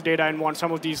terabytes of data and want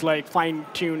some of these like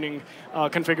fine-tuning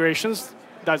configurations.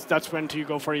 That's when you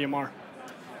go for EMR.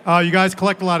 You guys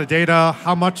collect a lot of data.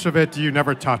 How much of it do you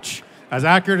never touch? As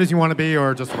accurate as you want to be,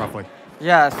 or just roughly?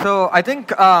 Yeah, so I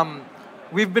think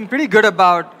we've been pretty good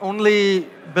about only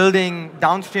building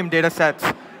downstream data sets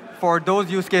for those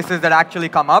use cases that actually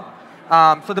come up.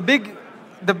 So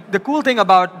the cool thing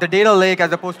about the data lake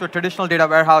as opposed to a traditional data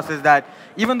warehouse is that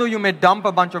even though you may dump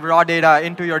a bunch of raw data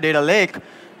into your data lake,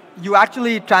 you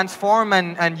actually transform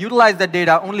and utilize that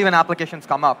data only when applications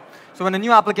come up. So when a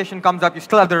new application comes up, you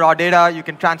still have the raw data. You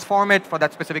can transform it for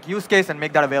that specific use case and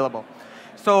make that available.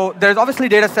 So there's obviously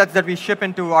data sets that we ship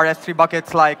into our S3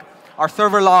 buckets, like our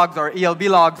server logs or ELB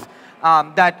logs,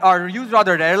 that are used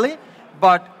rather rarely.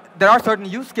 But there are certain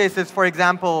use cases. For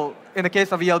example, in the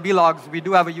case of ELB logs, we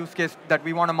do have a use case that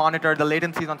we want to monitor the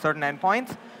latencies on certain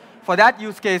endpoints. For that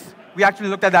use case, we actually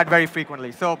looked at that very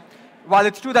frequently. So while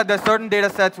it's true that there's certain data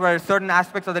sets where certain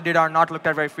aspects of the data are not looked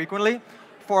at very frequently,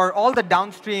 for all the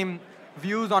downstream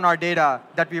views on our data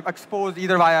that we've exposed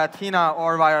either via Athena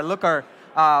or via Looker,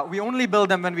 we only build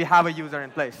them when we have a user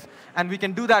in place. And we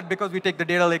can do that because we take the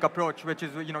data lake approach, which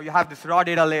is you have this raw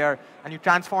data layer, and you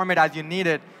transform it as you need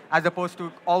it, as opposed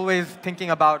to always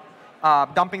thinking about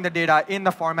dumping the data in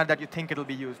the format that you think it'll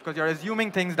be used, because you're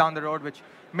assuming things down the road which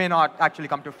may not actually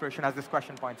come to fruition, as this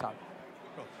question points out.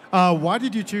 Why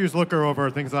did you choose Looker over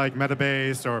things like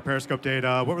Metabase or Periscope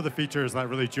data? What were the features that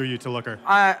really drew you to Looker?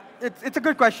 It's a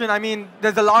good question. I mean,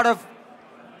 there's a lot of,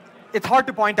 it's hard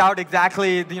to point out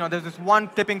exactly, there's this one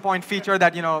tipping point feature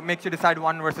that, makes you decide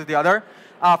one versus the other.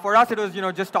 For us, it was,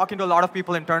 just talking to a lot of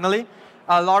people internally.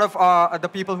 A lot of the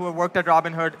people who have worked at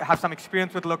Robinhood have some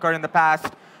experience with Looker in the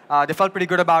past. They felt pretty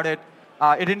good about it.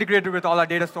 It integrated with all our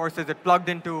data sources. It plugged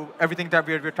into everything that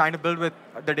we're trying to build with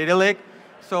the data lake.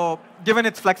 So given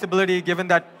its flexibility, given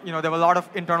that there were a lot of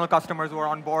internal customers who were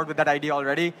on board with that idea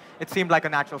already, it seemed like a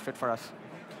natural fit for us.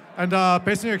 And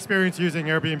based on your experience using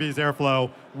Airbnb's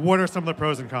Airflow, what are some of the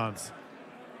pros and cons?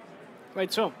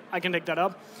 Right, so I can take that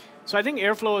up. So I think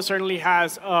Airflow certainly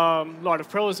has a lot of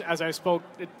pros. As I spoke,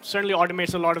 it certainly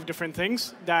automates a lot of different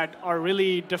things that are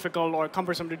really difficult or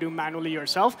cumbersome to do manually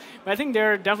yourself. But I think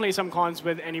there are definitely some cons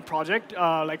with any project.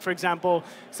 Like for example,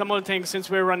 some of the things, since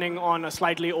we're running on a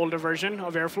slightly older version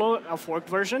of Airflow, a forked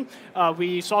version,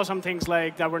 we saw some things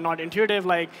like that were not intuitive,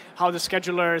 like how the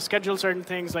scheduler schedules certain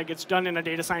things, like it's done in a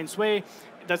data science way.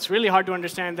 That's really hard to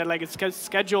understand that like it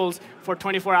schedules for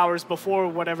 24 hours before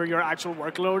whatever your actual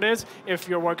workload is, if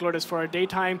your workload is for a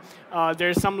daytime.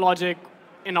 There's some logic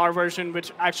in our version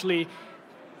which actually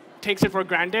takes it for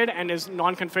granted and is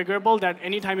non-configurable, that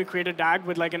anytime you create a DAG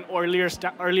with like an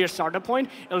earlier startup point,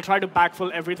 it'll try to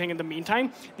backfill everything in the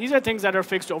meantime. These are things that are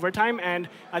fixed over time, and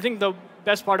I think the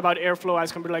best part about Airflow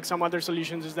as compared to like some other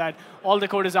solutions is that all the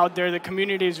code is out there, the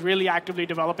community is really actively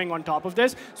developing on top of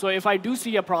this. So if I do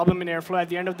see a problem in Airflow at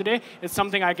the end of the day, it's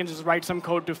something I can just write some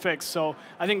code to fix. So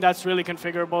I think that's really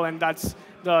configurable, and that's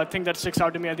the thing that sticks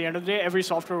out to me at the end of the day. Every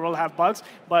software will have bugs,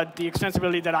 but the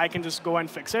extensibility that I can just go and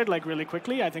fix it like really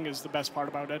quickly, I think is the best part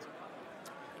about it.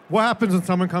 What happens when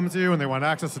someone comes to you and they want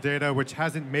access to data which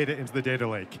hasn't made it into the data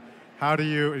lake? How do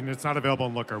you, and it's not available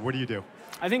in Looker, what do you do?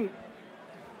 I think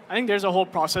there's a whole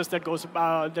process that goes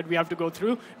that we have to go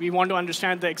through. We want to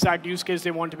understand the exact use case they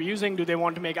want to be using. Do they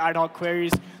want to make ad hoc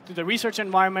queries to the research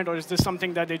environment, or is this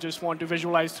something that they just want to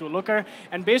visualize through Looker?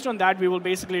 And based on that, we will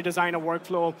basically design a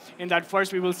workflow in that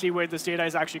first we will see where this data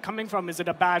is actually coming from. Is it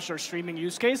a batch or streaming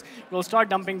use case? We'll start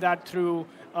dumping that through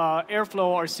Airflow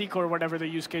or Seek or whatever the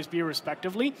use case be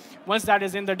respectively. Once that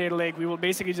is in the data lake, we will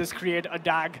basically just create a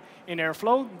DAG in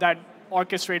Airflow that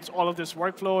orchestrates all of this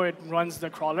workflow. It runs the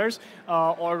crawlers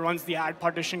or runs the add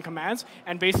partition commands,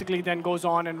 and basically then goes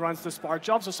on and runs the Spark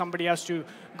job. So somebody has to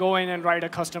go in and write a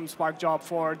custom Spark job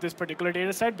for this particular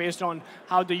data set based on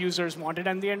how the users want it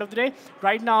at the end of the day.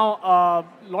 Right now, a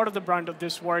lot of the brunt of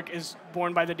this work is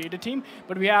borne by the data team,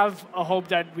 but we have a hope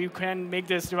that we can make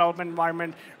this development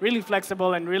environment really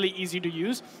flexible and really easy to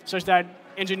use, such that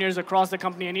engineers across the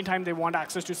company, anytime they want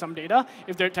access to some data,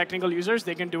 if they're technical users,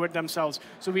 they can do it themselves.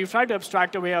 So we've tried to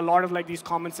abstract away a lot of like these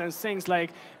common sense things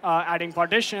like adding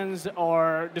partitions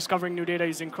or discovering new data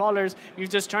using crawlers. We've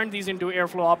just turned these into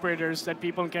Airflow operators that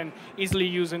people can easily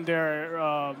use in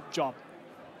their job.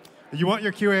 You want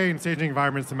your QA and staging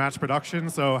environments to match production,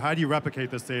 so how do you replicate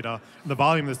this data, the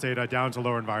volume of this data, down to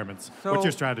lower environments? So, what's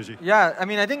your strategy? Yeah, I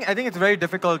mean, I think it's very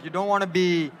difficult. You don't want to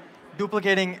be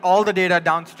duplicating all the data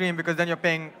downstream, because then you're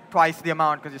paying twice the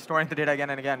amount because you're storing the data again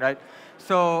and again, right?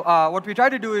 So what we try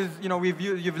to do is,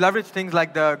 you've leveraged things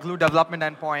like the Glue development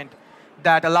endpoint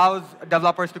that allows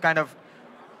developers to kind of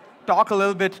talk a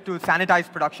little bit to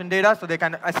sanitize production data, so they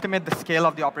can estimate the scale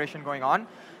of the operation going on.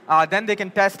 Then they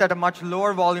can test at a much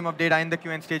lower volume of data in the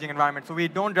QA and staging environment. So we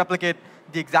don't replicate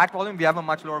the exact volume. We have a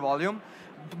much lower volume.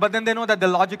 But then they know that the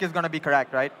logic is going to be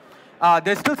correct, right?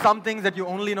 There's still some things that you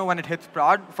only know when it hits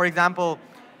prod. For example,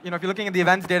 if you're looking at the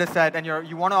events data set and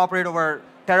you want to operate over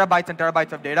terabytes and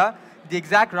terabytes of data, the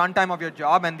exact runtime of your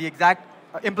job and the exact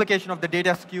implication of the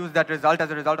data skews that result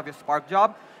as a result of your Spark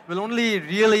job will only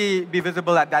really be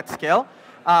visible at that scale.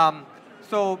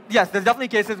 So yes, there's definitely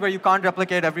cases where you can't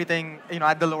replicate everything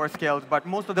at the lower scales, but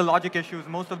most of the logic issues,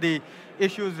 most of the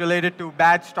issues related to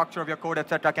bad structure of your code, et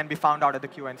cetera, can be found out at the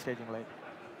QA and staging lake.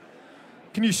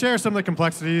 Can you share some of the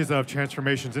complexities of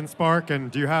transformations in Spark,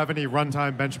 and do you have any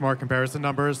runtime benchmark comparison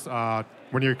numbers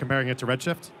when you're comparing it to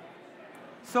Redshift?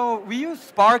 So we use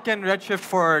Spark and Redshift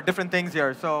for different things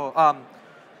here. So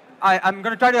I'm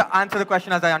going to try to answer the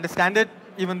question as I understand it,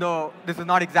 even though this is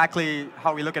not exactly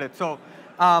how we look at it. So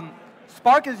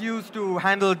Spark is used to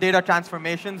handle data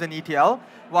transformations in ETL,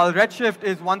 while Redshift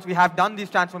is, once we have done these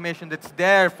transformations, it's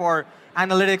there for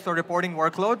analytics or reporting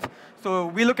workloads. So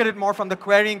we look at it more from the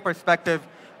querying perspective.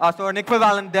 So an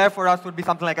equivalent there for us would be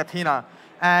something like Athena.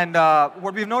 And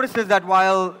what we've noticed is that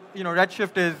while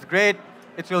Redshift is great,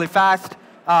 it's really fast,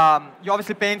 you're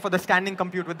obviously paying for the standing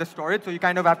compute with the storage, so you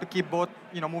kind of have to keep both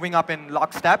moving up in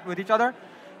lockstep with each other.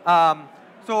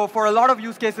 So for a lot of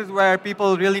use cases where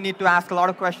people really need to ask a lot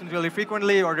of questions really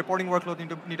frequently, or reporting workloads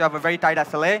need to have a very tight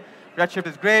SLA, Redshift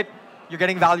is great. You're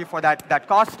getting value for that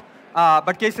cost.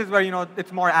 But cases where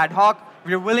it's more ad hoc,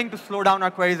 we're willing to slow down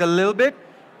our queries a little bit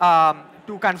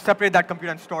to kind of separate that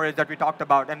compute and storage that we talked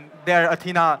about. And there,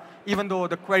 Athena, even though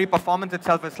the query performance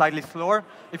itself is slightly slower,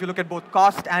 if you look at both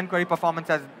cost and query performance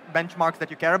as benchmarks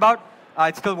that you care about,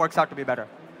 it still works out to be better.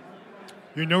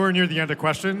 You're nowhere near the end of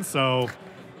questions, so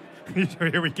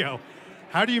here we go.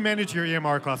 How do you manage your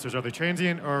EMR clusters? Are they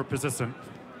transient or persistent?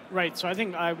 Right, so I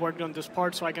think I worked on this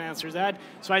part, so I can answer that.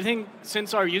 So I think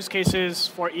since our use cases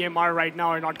for EMR right now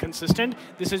are not consistent,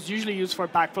 this is usually used for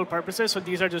backfill purposes. So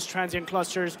these are just transient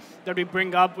clusters that we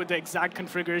bring up with the exact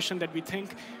configuration that we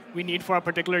think we need for a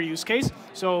particular use case.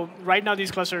 So right now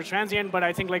these clusters are transient, but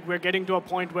I think like we're getting to a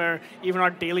point where even our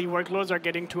daily workloads are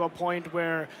getting to a point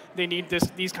where they need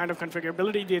these kind of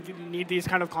configurability, they need these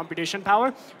kind of computation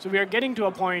power. So we are getting to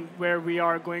a point where we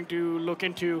are going to look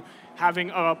into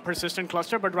having a persistent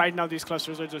cluster, but right now these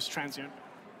clusters are just transient.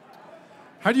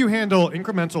 How do you handle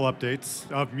incremental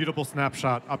updates of mutable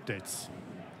snapshot updates?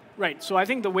 Right, so I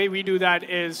think the way we do that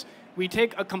is we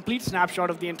take a complete snapshot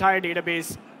of the entire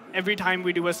database every time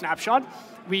we do a snapshot.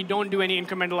 We don't do any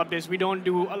incremental updates. We don't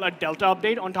do a delta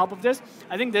update on top of this.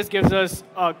 I think this gives us,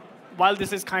 while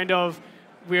this is kind of,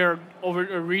 we're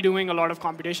redoing a lot of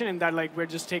computation in that like we're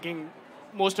just taking,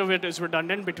 most of it is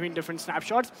redundant between different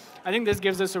snapshots. I think this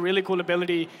gives us a really cool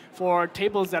ability for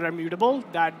tables that are mutable,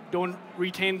 that don't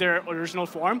retain their original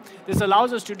form. This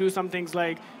allows us to do some things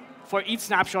like, for each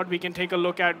snapshot, we can take a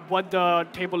look at what the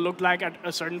table looked like at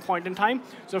a certain point in time.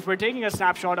 So if we're taking a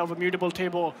snapshot of a mutable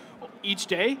table each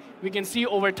day, we can see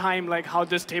over time like how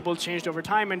this table changed over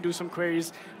time and do some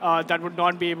queries that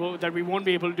we won't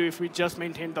be able to do if we just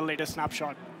maintain the latest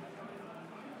snapshot.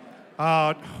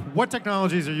 What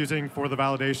technologies are you using for the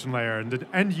validation layer? And did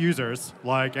end users,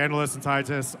 like analysts and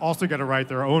scientists, also get to write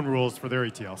their own rules for their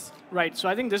ETLs? Right, so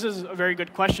I think this is a very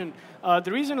good question.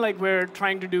 The reason like we're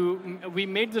trying to do, we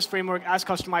made this framework as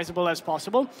customizable as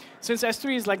possible. Since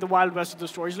S3 is like the wild west of the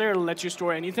storage layer, it'll let you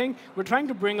store anything. We're trying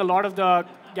to bring a lot of the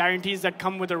guarantees that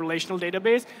come with a relational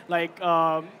database,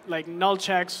 like null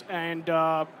checks and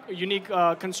unique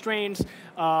constraints.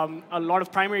 A lot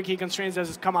of primary key constraints that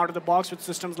has come out of the box with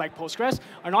systems like Postgres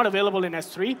are not available in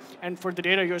S3, and for the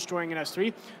data you're storing in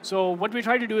S3. So what we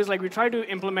try to do is like we try to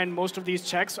implement most of these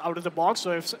checks out of the box.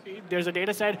 So if there's a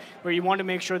data set where you want to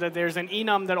make sure that there's an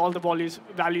enum that all the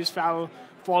values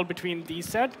fall between these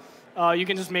set, you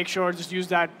can just make sure, just use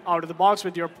that out of the box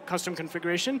with your custom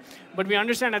configuration. But we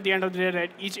understand at the end of the day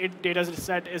that each data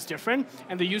set is different,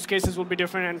 and the use cases will be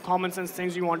different, and common sense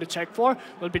things you want to check for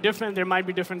will be different. There might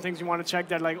be different things you want to check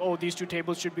that like, oh, these two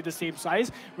tables should be the same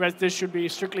size, whereas this should be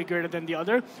strictly greater than the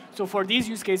other. So for these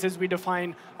use cases, we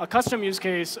define a custom use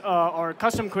case or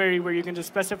custom query where you can just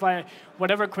specify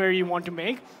whatever query you want to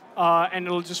make, and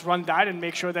it'll just run that and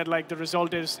make sure that like the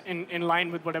result is in line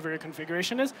with whatever your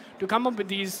configuration is. To come up with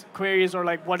these queries or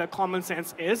like what a common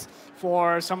sense is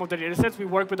for some of the data sets, we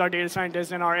work with our data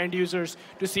scientists and our end users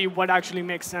to see what actually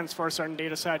makes sense for a certain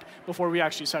data set before we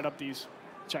actually set up these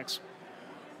checks.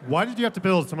 Why did you have to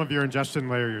build some of your ingestion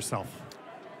layer yourself?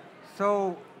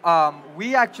 So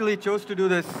we actually chose to do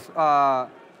this for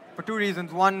two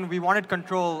reasons. One, we wanted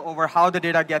control over how the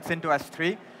data gets into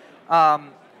S3.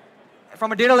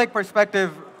 From a data lake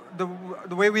perspective,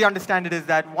 the way we understand it is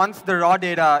that once the raw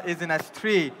data is in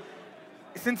S3,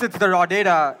 since it's the raw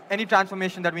data, any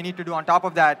transformation that we need to do on top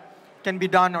of that can be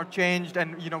done or changed,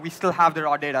 and we still have the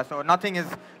raw data. So nothing is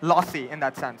lossy in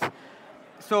that sense.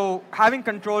 So having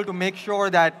control to make sure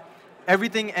that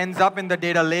everything ends up in the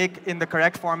data lake in the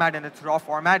correct format and its raw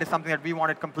format is something that we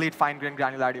wanted complete fine-grained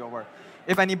granularity over.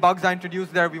 If any bugs are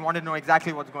introduced there, we wanted to know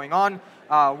exactly what's going on.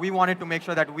 We wanted to make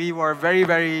sure that we were very,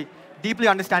 very deeply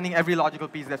understanding every logical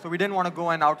piece there. So we didn't want to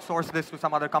go and outsource this to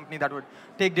some other company that would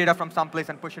take data from someplace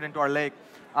and push it into our lake.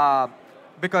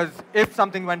 Because if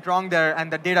something went wrong there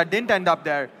and the data didn't end up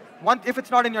there, if it's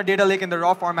not in your data lake in the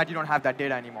raw format, you don't have that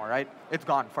data anymore, right? It's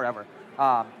gone forever.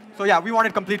 So yeah, we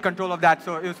wanted complete control of that.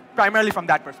 So it was primarily from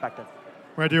that perspective.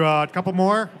 We're going to do a couple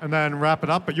more and then wrap it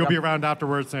up, but you'll be around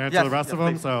afterwards to answer the rest of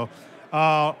them. Please.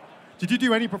 So did you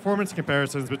do any performance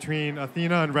comparisons between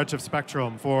Athena and Redshift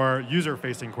Spectrum for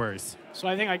user-facing queries? So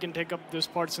I think I can take up this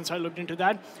part since I looked into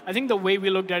that. I think the way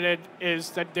we looked at it is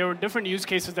that there were different use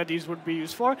cases that these would be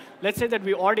used for. Let's say that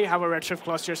we already have a Redshift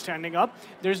cluster standing up.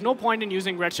 There's no point in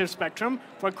using Redshift Spectrum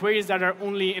for queries that are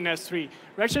only in S3.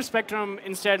 Redshift Spectrum,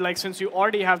 instead, like since you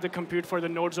already have the compute for the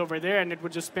nodes over there, and it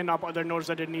would just spin up other nodes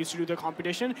that it needs to do the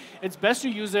computation, it's best to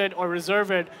use it or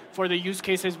reserve it for the use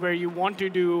cases where you want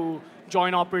to do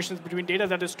join operations between data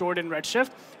that is stored in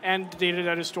Redshift and data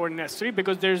that is stored in S3,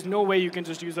 because there's no way you can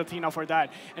just use Athena for that.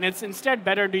 And it's instead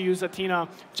better to use Athena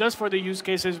just for the use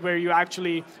cases where you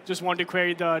actually just want to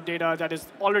query the data that is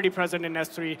already present in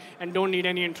S3 and don't need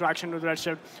any interaction with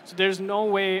Redshift. So there's no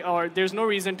way, or there's no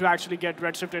reason to actually get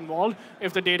Redshift involved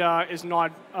if the data is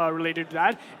not related to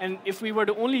that. And if we were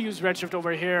to only use Redshift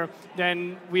over here,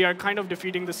 then we are kind of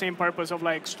defeating the same purpose of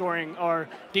like storing or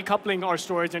decoupling our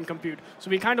storage and compute. So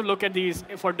we kind of look at these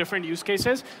for different use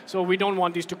cases, so we don't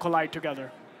want these to collide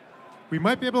together. We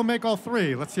might be able to make all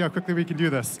three. Let's see how quickly we can do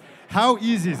this. How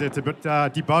easy is it to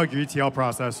debug your ETL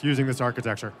process using this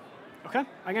architecture? Okay,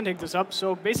 I can take this up.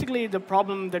 So basically, the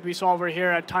problem that we saw over here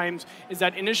at times is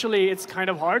that initially it's kind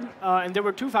of hard, and there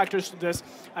were two factors to this.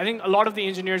 I think a lot of the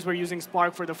engineers were using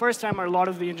Spark for the first time, or a lot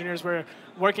of the engineers were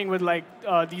working with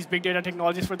these big data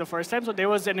technologies for the first time. So there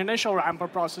was an initial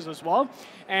ramp-up process as well.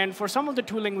 And for some of the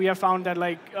tooling, we have found that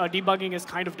debugging is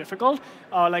kind of difficult.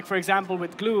 For example,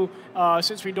 with Glue,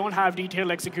 since we don't have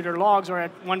detailed executor logs, or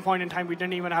at one point in time we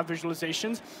didn't even have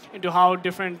visualizations into how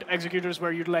different executors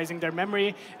were utilizing their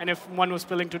memory, and if one was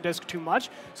spilling to disk too much.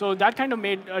 So that kind of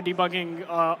made debugging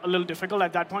a little difficult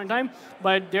at that point in time.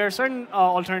 But there are certain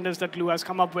alternatives that Glue has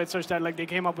come up with, such that they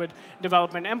came up with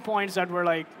development endpoints that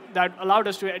were that allowed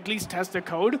us to at least test the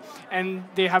code, and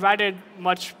they have added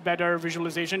much better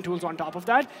visualization tools on top of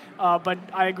that. But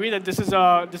I agree that this is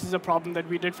a problem that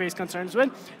we did face concerns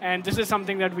with, and this is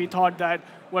something that we thought that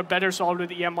were better solved with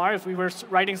EMR. If we were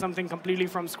writing something completely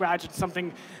from scratch, it's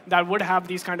something that would have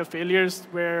these kind of failures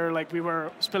where we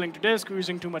were spilling to disk,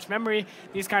 using too much memory.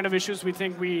 These kind of issues, we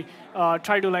think we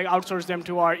try to outsource them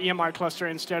to our EMR cluster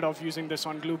instead of using this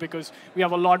on Glue, because we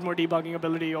have a lot more debugging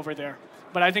ability over there.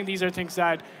 But I think these are things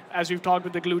that, as we've talked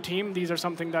with the Glue team, these are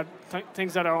something that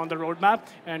things that are on the roadmap,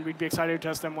 and we'd be excited to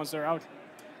test them once they're out.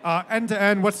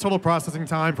 End-to-end, what's total processing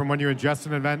time from when you ingest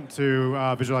an event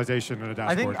to visualization in a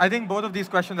dashboard? I think both of these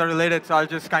questions are related, so I'll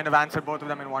just kind of answer both of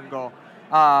them in one go.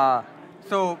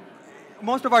 So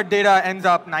most of our data ends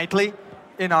up nightly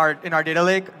in our data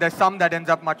lake. There's some that ends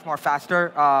up much more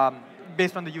faster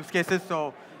based on the use cases.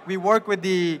 So we work with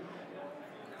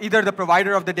either the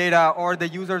provider of the data or the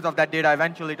users of that data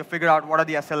eventually to figure out what are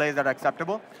the SLAs that are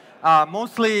acceptable.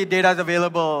 Mostly data is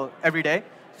available every day.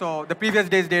 So the previous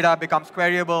day's data becomes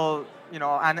queryable,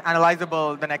 and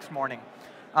analyzable the next morning.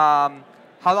 How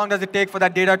long does it take for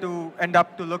that data to end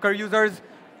up to Looker users?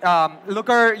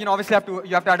 Looker, obviously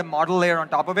you have to add a model layer on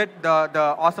top of it.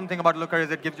 The awesome thing about Looker is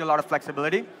it gives you a lot of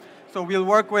flexibility. So we'll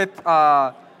work with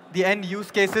the end use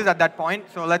cases at that point.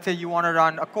 So let's say you want to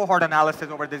run a cohort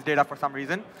analysis over this data for some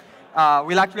reason.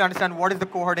 We'll actually understand what is the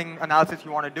cohorting analysis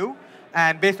you want to do.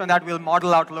 And based on that, we'll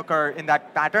model out Looker in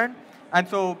that pattern. And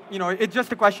so, it's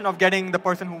just a question of getting the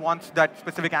person who wants that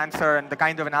specific answer and the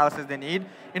kind of analysis they need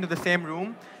into the same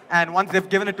room. And once they've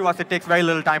given it to us, it takes very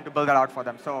little time to build that out for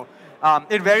them. So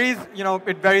it varies.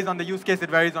 It varies on the use case. It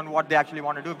varies on what they actually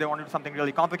want to do. If they want to do something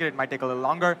really complicated, it might take a little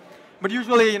longer. But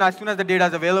usually, as soon as the data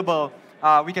is available,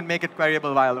 we can make it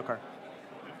queryable via Looker.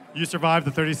 You survived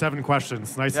the 37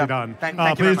 questions. Nicely done. Thank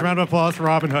you please, round of applause for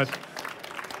Robinhood.